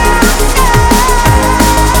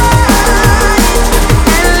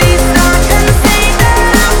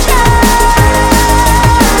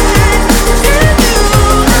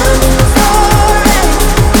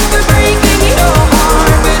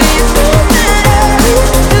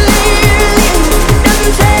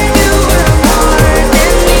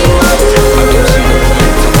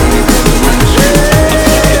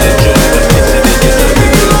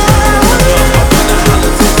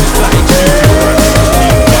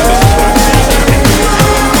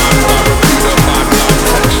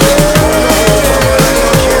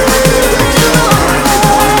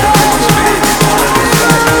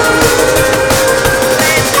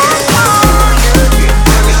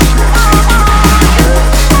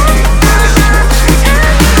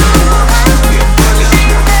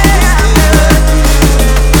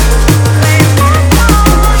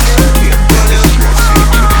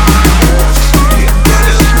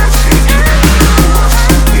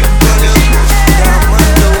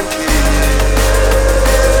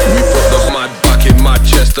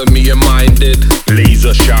of me and minded.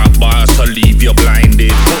 Laser sharp bars to leave you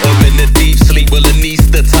blinded. Put him in a deep sleep, will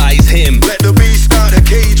anesthetize him. Let the beast out the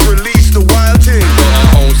cage, release the wild thing. Got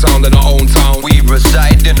our own sound in our own town. We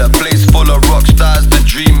reside in a place full of rock stars, the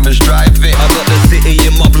dreamers drive it. I got the city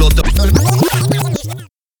in my blood.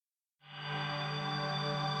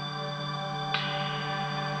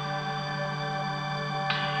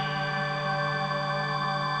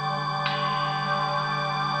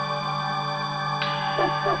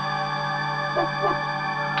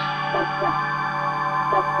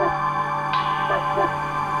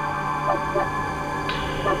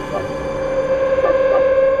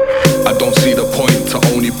 I don't see the point to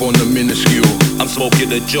only bond the minuscule. I'm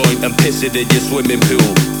smoking a joint and pissing in your swimming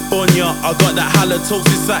pool. On ya, I got that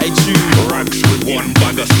halitosis attitude. Rags with one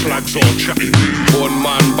bag of slags all chatting. One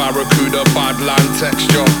man barracuda, badland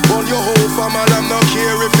texture. On your whole family, I'm not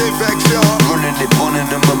care if it vex ya. Running it, bunning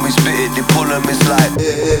them when we spit it, they pull them, it's like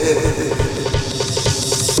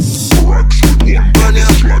Rags with one bag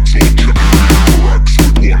of slags all chatting. Rags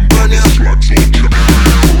with one bag of slags all chatting.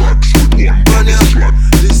 Rags with one bag of slags.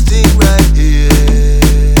 this thing right here.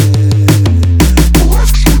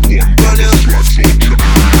 Rags with one bag of slags all chatting.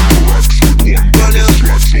 Rags with one bag of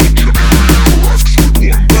slags all chatting. Rags with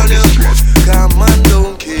one bag of slags. Come on,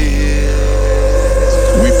 don't care.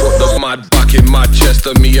 We put the mad back in my chest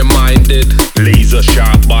of me and minded. Laser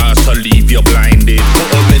sharp bars to leave you blinded. Put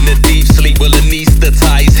him in a deep sleep, will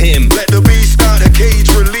anesthetize him. Let the beast out the cage,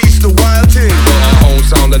 release the wild thing. Got our own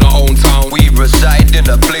sound in our own town. We reside in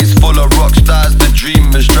a place full of rock stars, the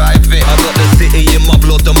dreamers drive it. I got the city in my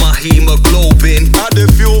blood and my hemoglobin. Add the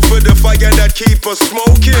fuel for the fire that keep us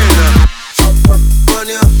smoking. Run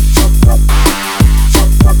ya,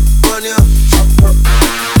 run ya,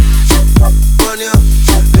 run ya,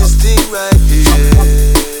 this thing right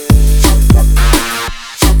here.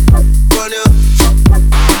 Run ya,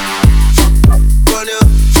 run ya,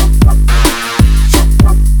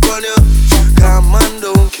 run ya, come on,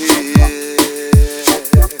 don't care.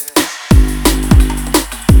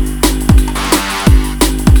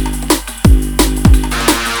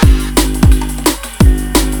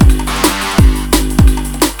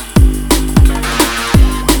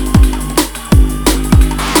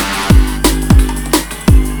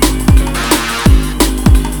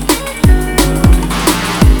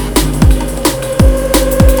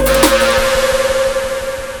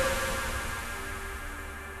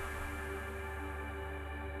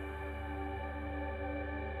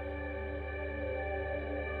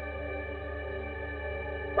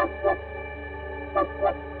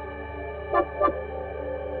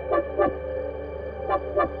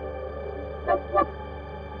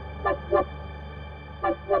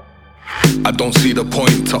 I don't see the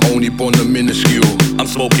point to only bond the minuscule. I'm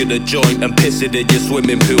smoking a joint and pissing in your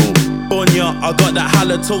swimming pool. On ya, I got that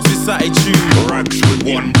halitosis attitude. Rags with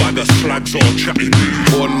one bag of slags all chatting.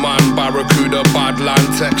 One man barracuda, badland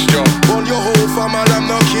texture. On your whole family, I'm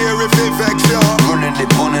not care if it vex ya. Running it,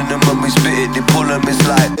 bunning them when we spit it, they pull them, it's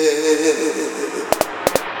like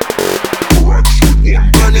Rags with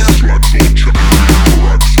one bag of slags all chatting.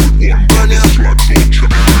 Rags with one bag of slags all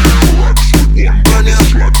chatting. Rags with one bag of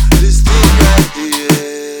slags. this thing right here.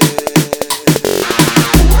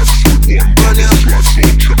 Rags with one bag of slags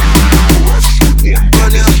all chatting. Rags with one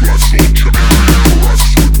bag of slags all chatting. Rags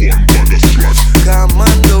with one bag of slags. Come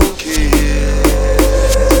on, don't care.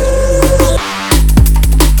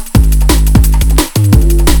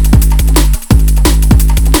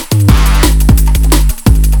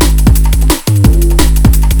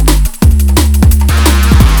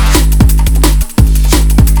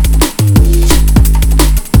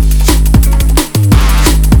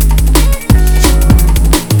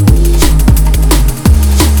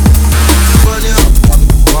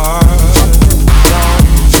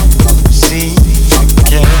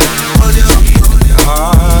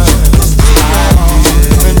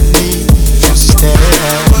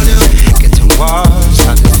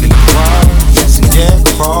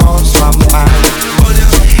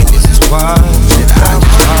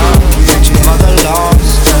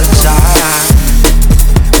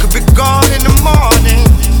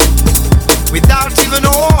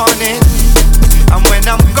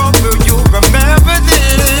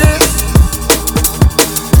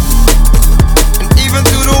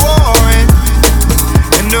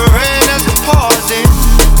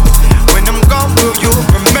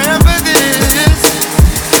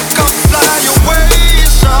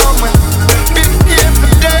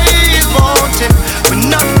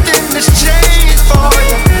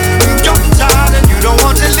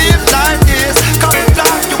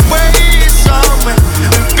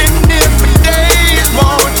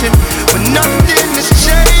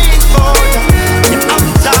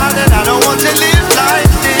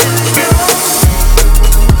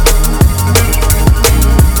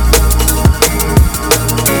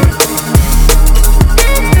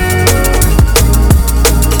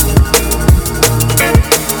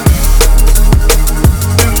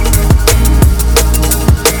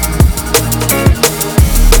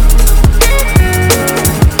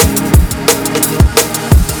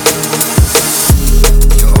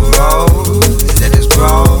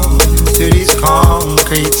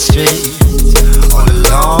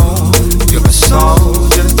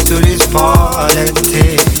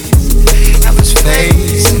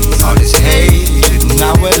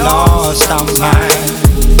 lost our mind.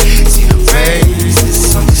 See the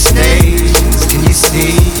races on the stations, can you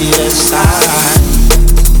see the sign?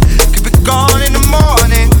 Could be gone in the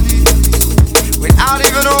morning without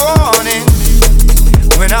even a warning.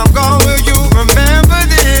 When I'm gone, will you remember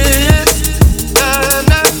this?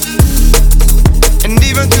 And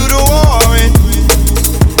even through the warring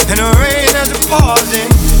and the rain as it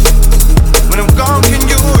pausing, when I'm gone, can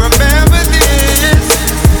you remember this?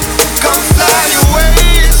 Come fly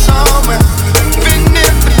away somewhere. Been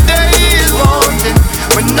here for days, wanting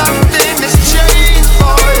when nothing has changed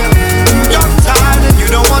for you. You're tired and you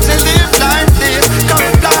don't want to live like this. Come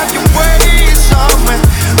fly away somewhere.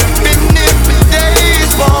 Been here for days,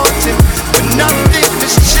 wanting when nothing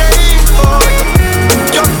has changed for you.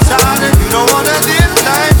 You're tired and you don't want to live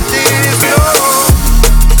like this. No,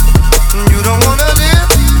 you don't want to live.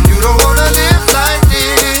 You don't want to live like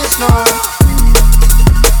this. No.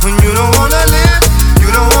 When you don't wanna live, you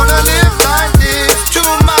don't wanna live like this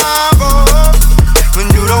tomorrow. When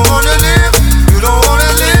you don't wanna live, you don't wanna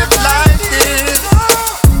live like this.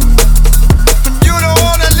 When you don't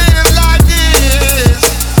wanna live like this,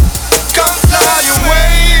 come fly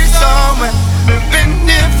away somewhere. Been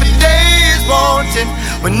here for days wanting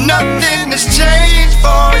when nothing has changed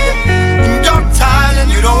for you. And you're tired and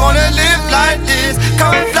you don't wanna live like this.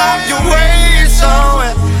 Come fly away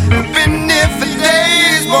somewhere. Been here for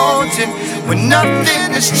days wanting when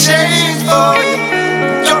nothing has changed for you.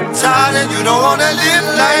 You're tired and you don't wanna live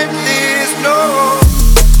like this, no.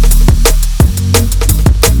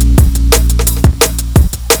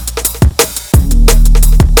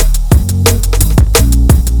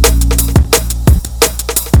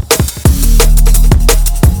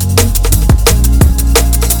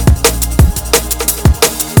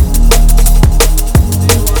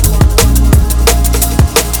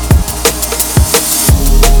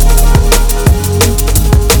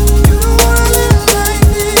 You don't wanna live like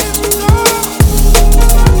this, no.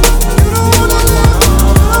 You don't wanna live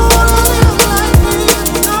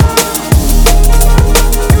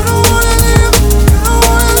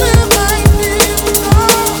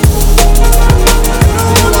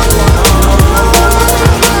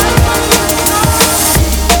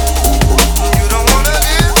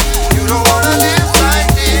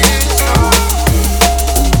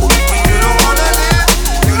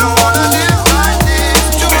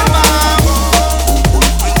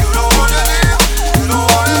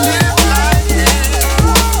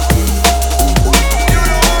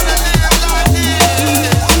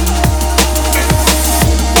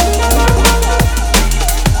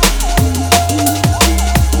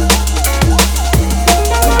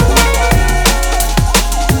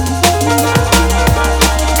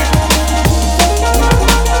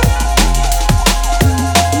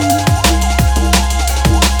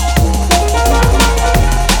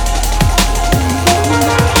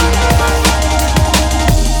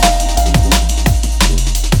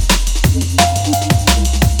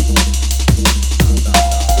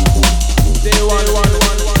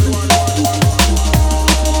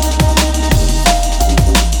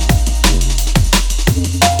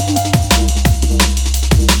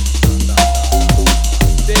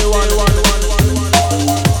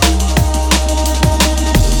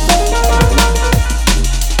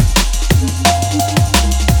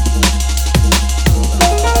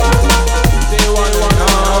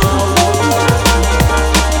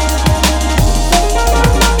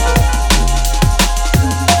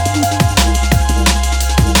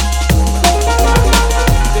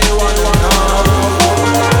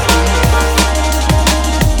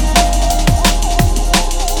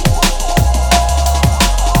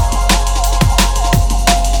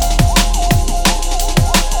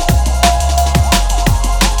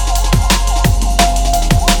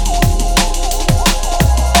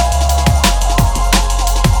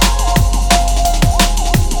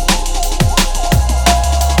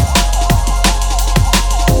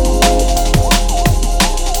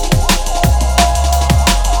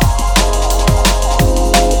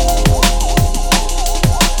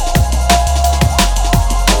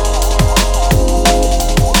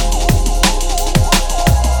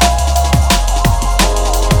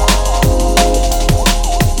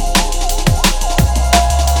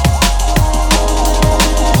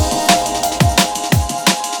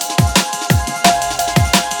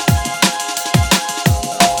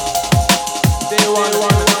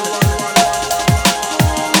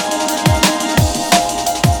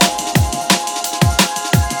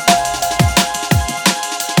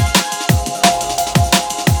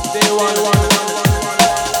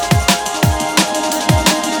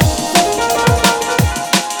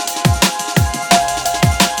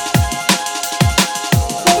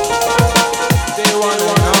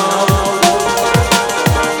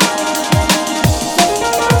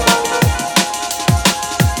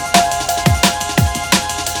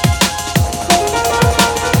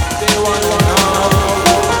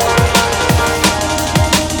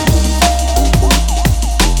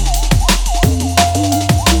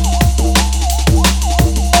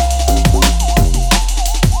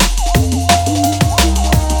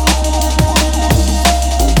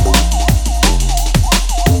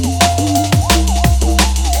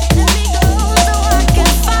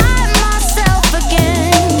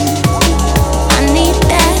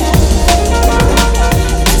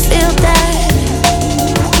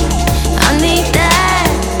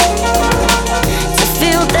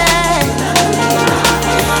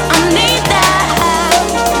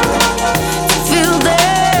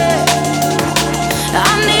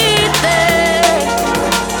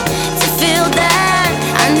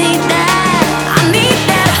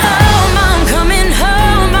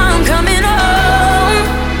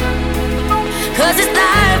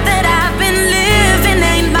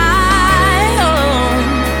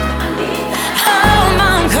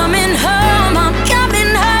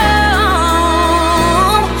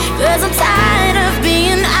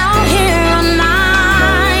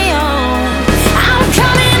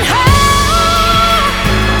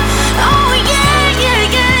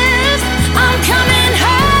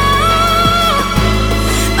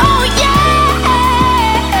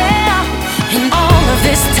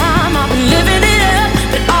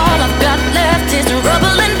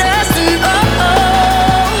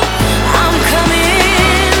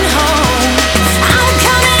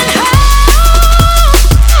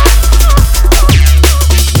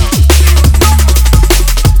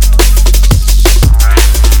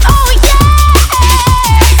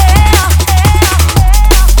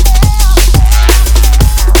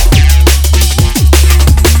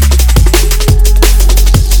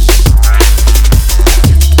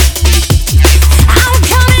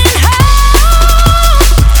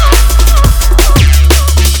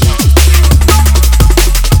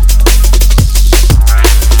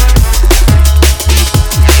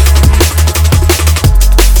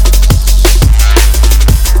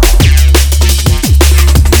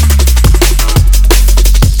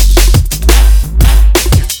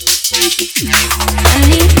I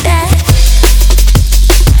need that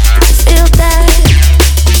to feel that.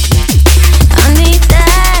 I need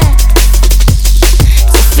that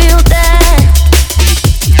to feel that.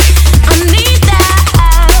 I need that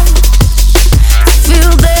to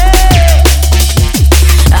feel that.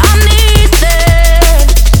 I need that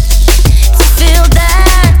to feel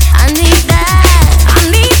that. I need that. I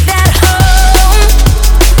need that home.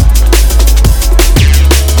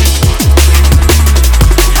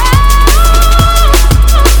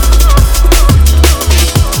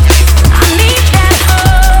 I need that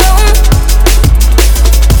home.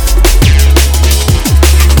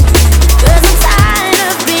 'Cause I'm tired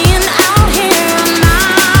of being out here on my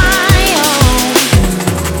own.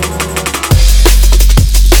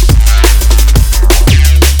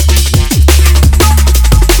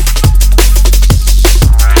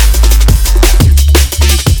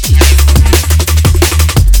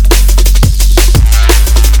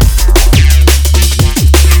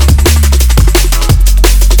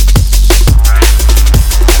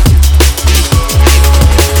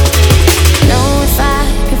 Know if I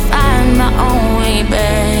could find my own way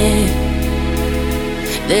back,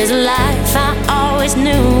 there's a life I always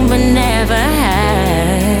knew but never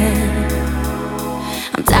had.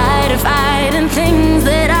 I'm tired of fighting things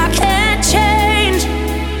that I can't change,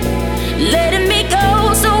 letting me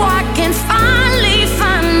go so I can finally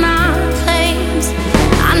find my place.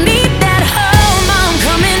 I need that home. I'm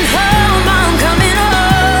coming home. I'm coming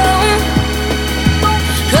home.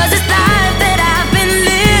 'Cause this life that I've been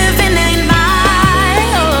living ain't my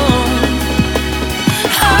own.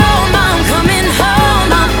 Home, I'm coming home.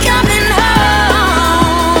 I'm coming home.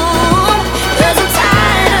 'Cause I'm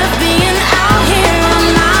tired of being out here on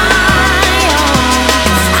my own.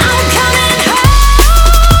 I'm coming home.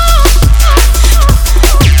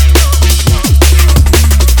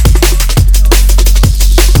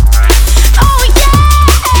 Oh yeah.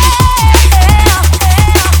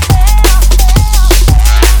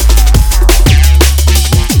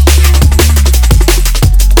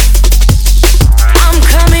 I'm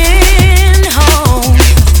coming home.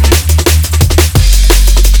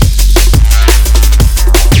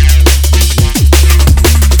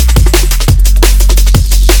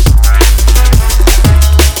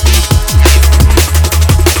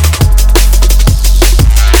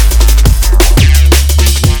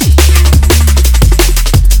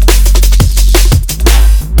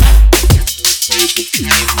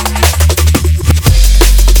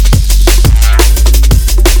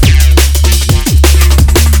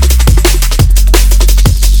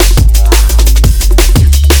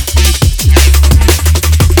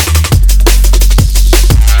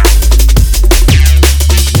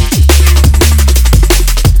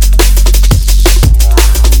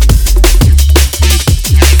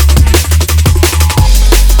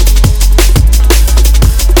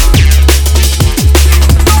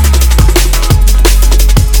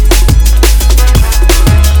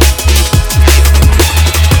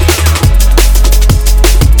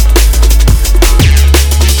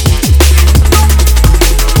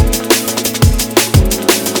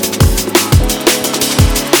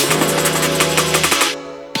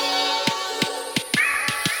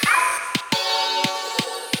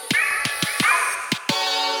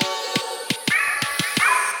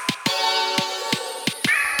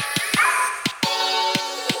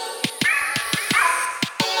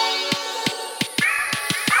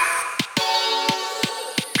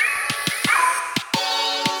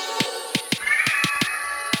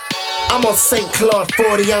 I'm on St. Claude,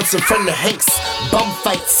 40 ounce in front of Hanks. Bum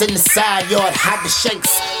fights in the side yard, hide the shanks.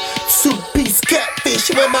 2-piece catfish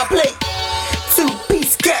with my plate.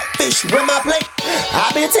 2-piece catfish with my plate.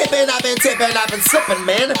 I've been tipping, I've been slipping,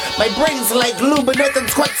 man. My brain's like glue, but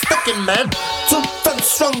nothing's quite sticking, man. 2 thugs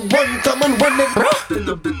strong, 1 coming, 1 in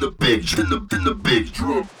the big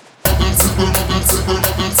drum.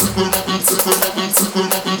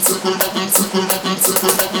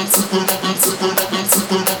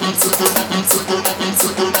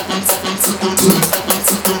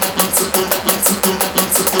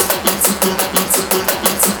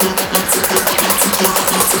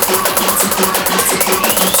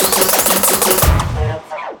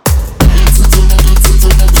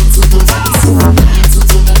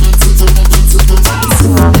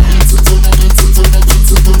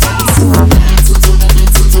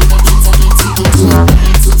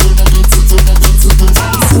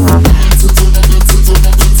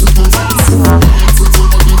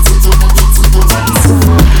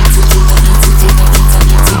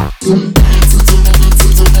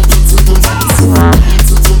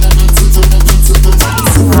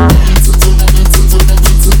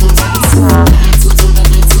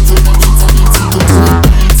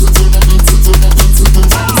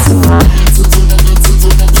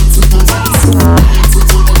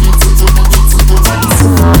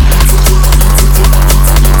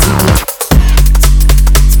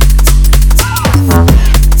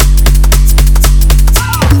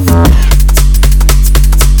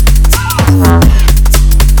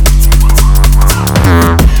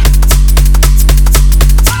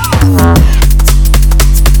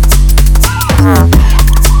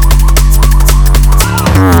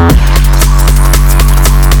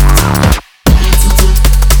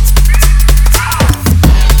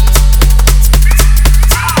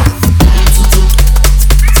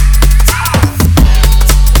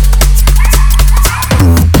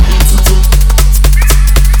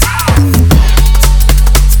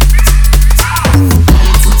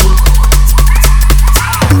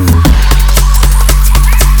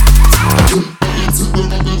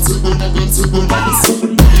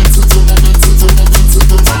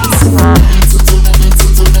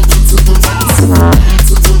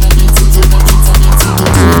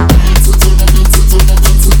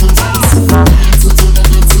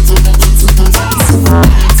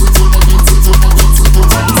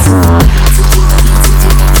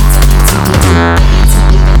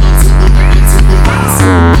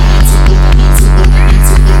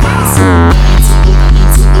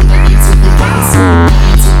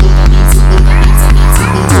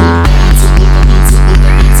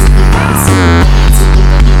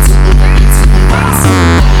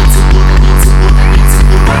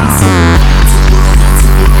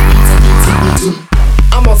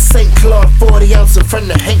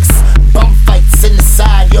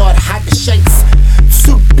 yard, hide the shanks.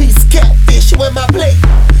 Two-piece catfish with my plate.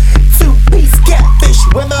 Two-piece catfish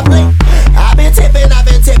with my plate. I've been tipping, I've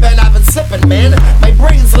been slipping, man. My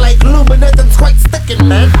brain's like glue, but nothing's quite sticking,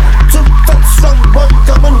 man. 2 foot strong, one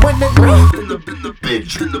coming when it rains. In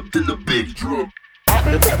the big drum.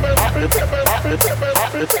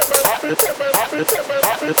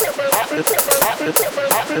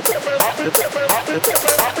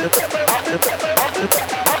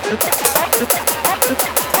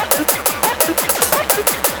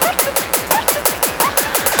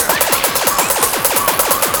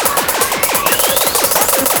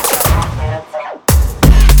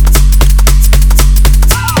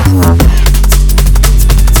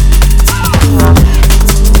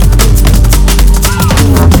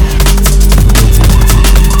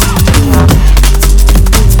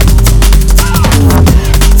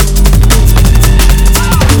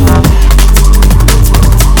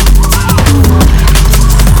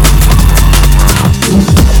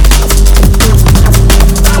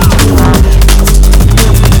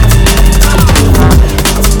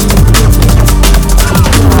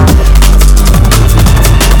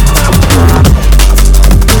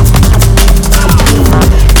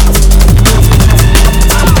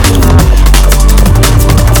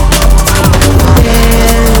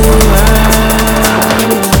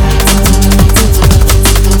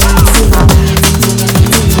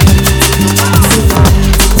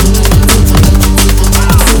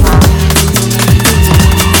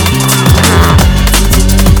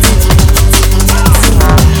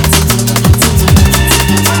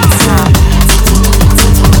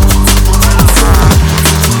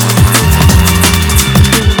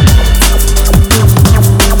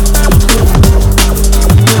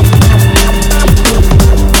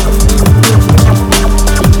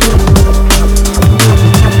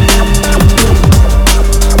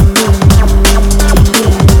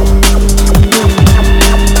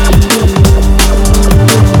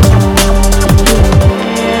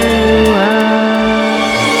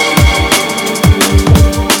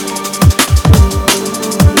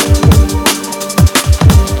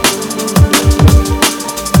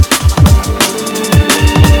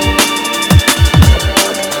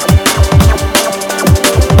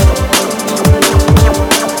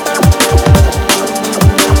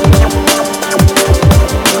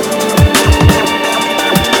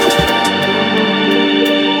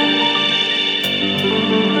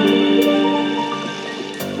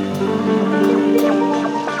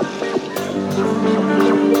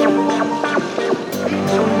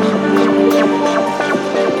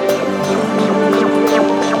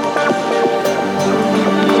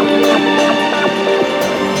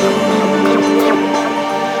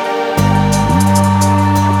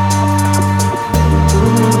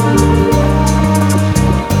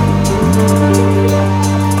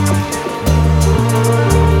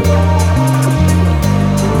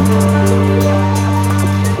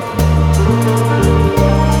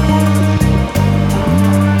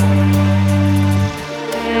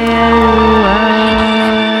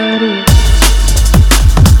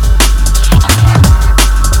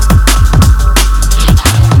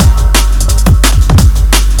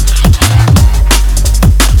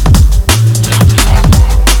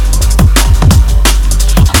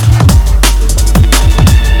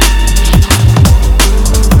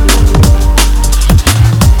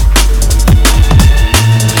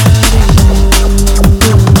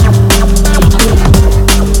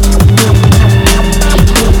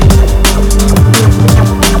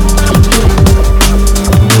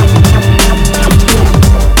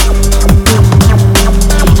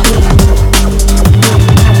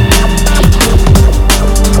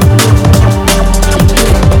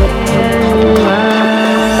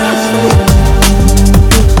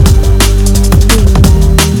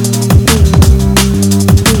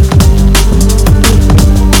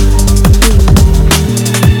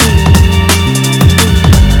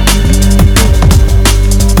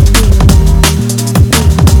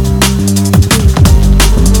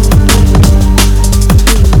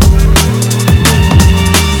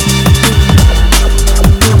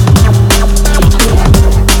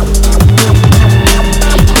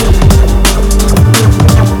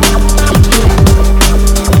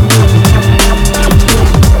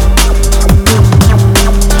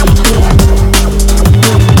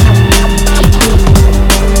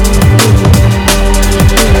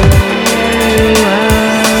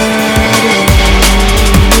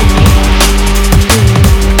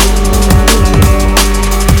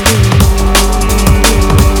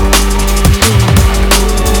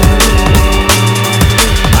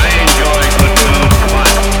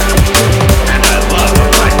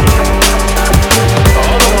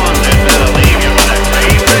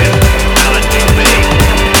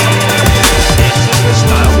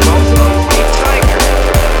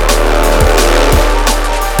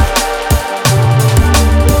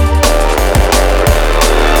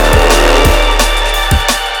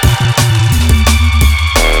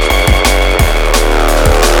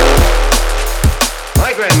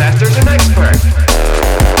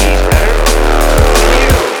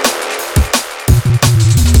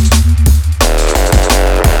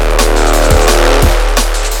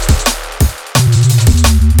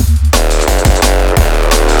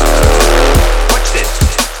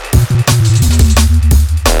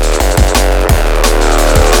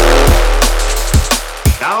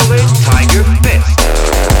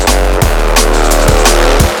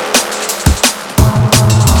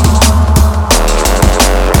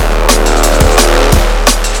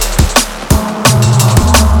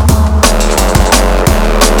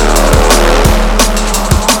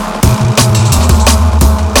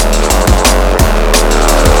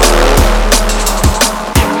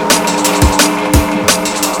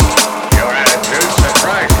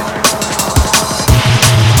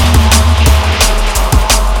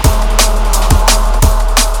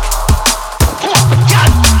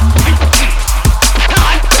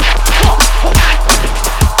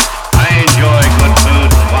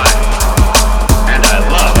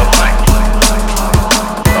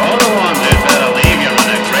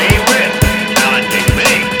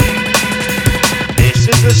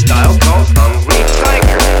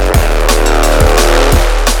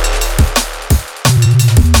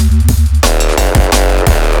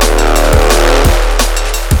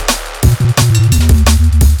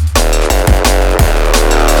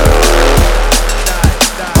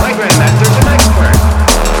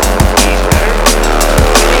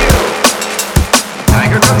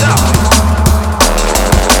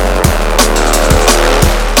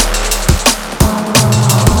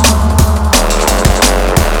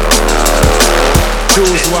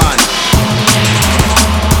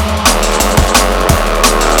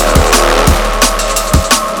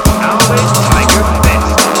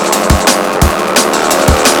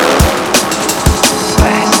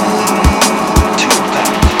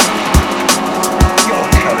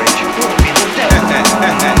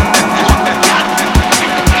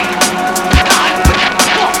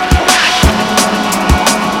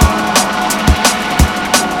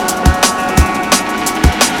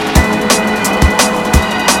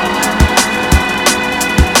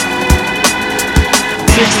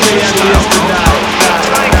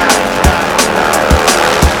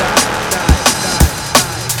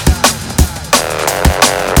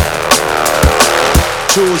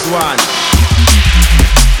 Choose one.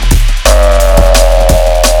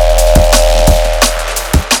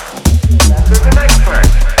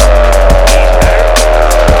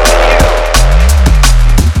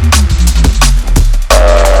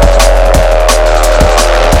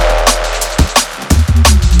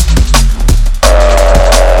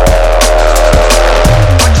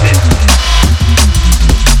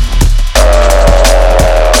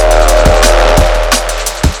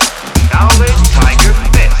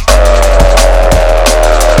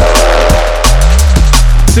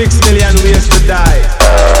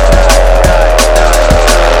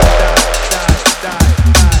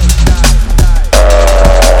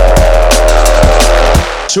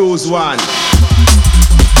 Choose one.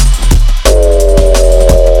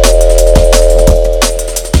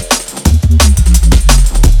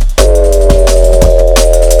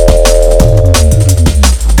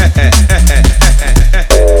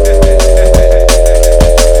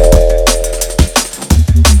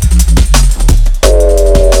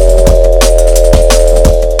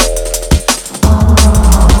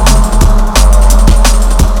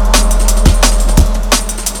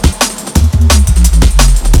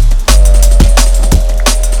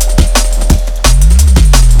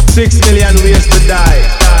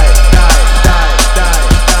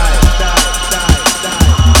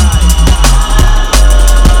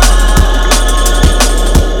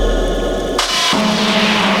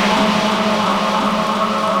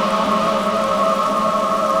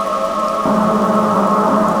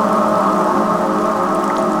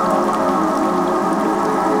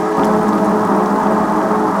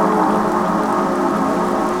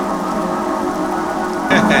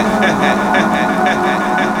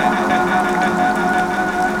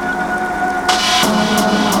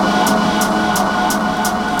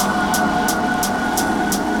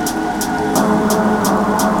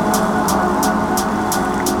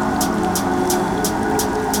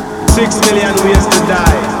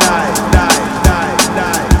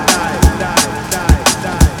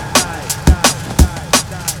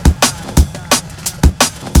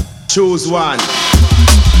 Choose one.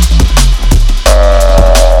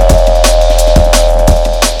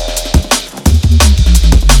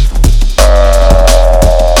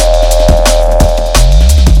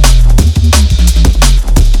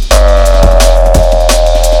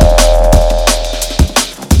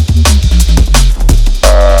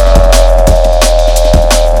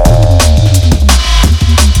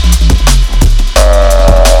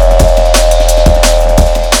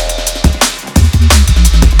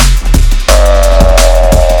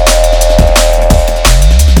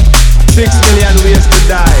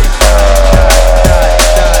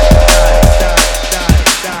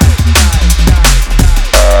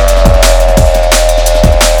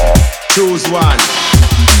 Choose one.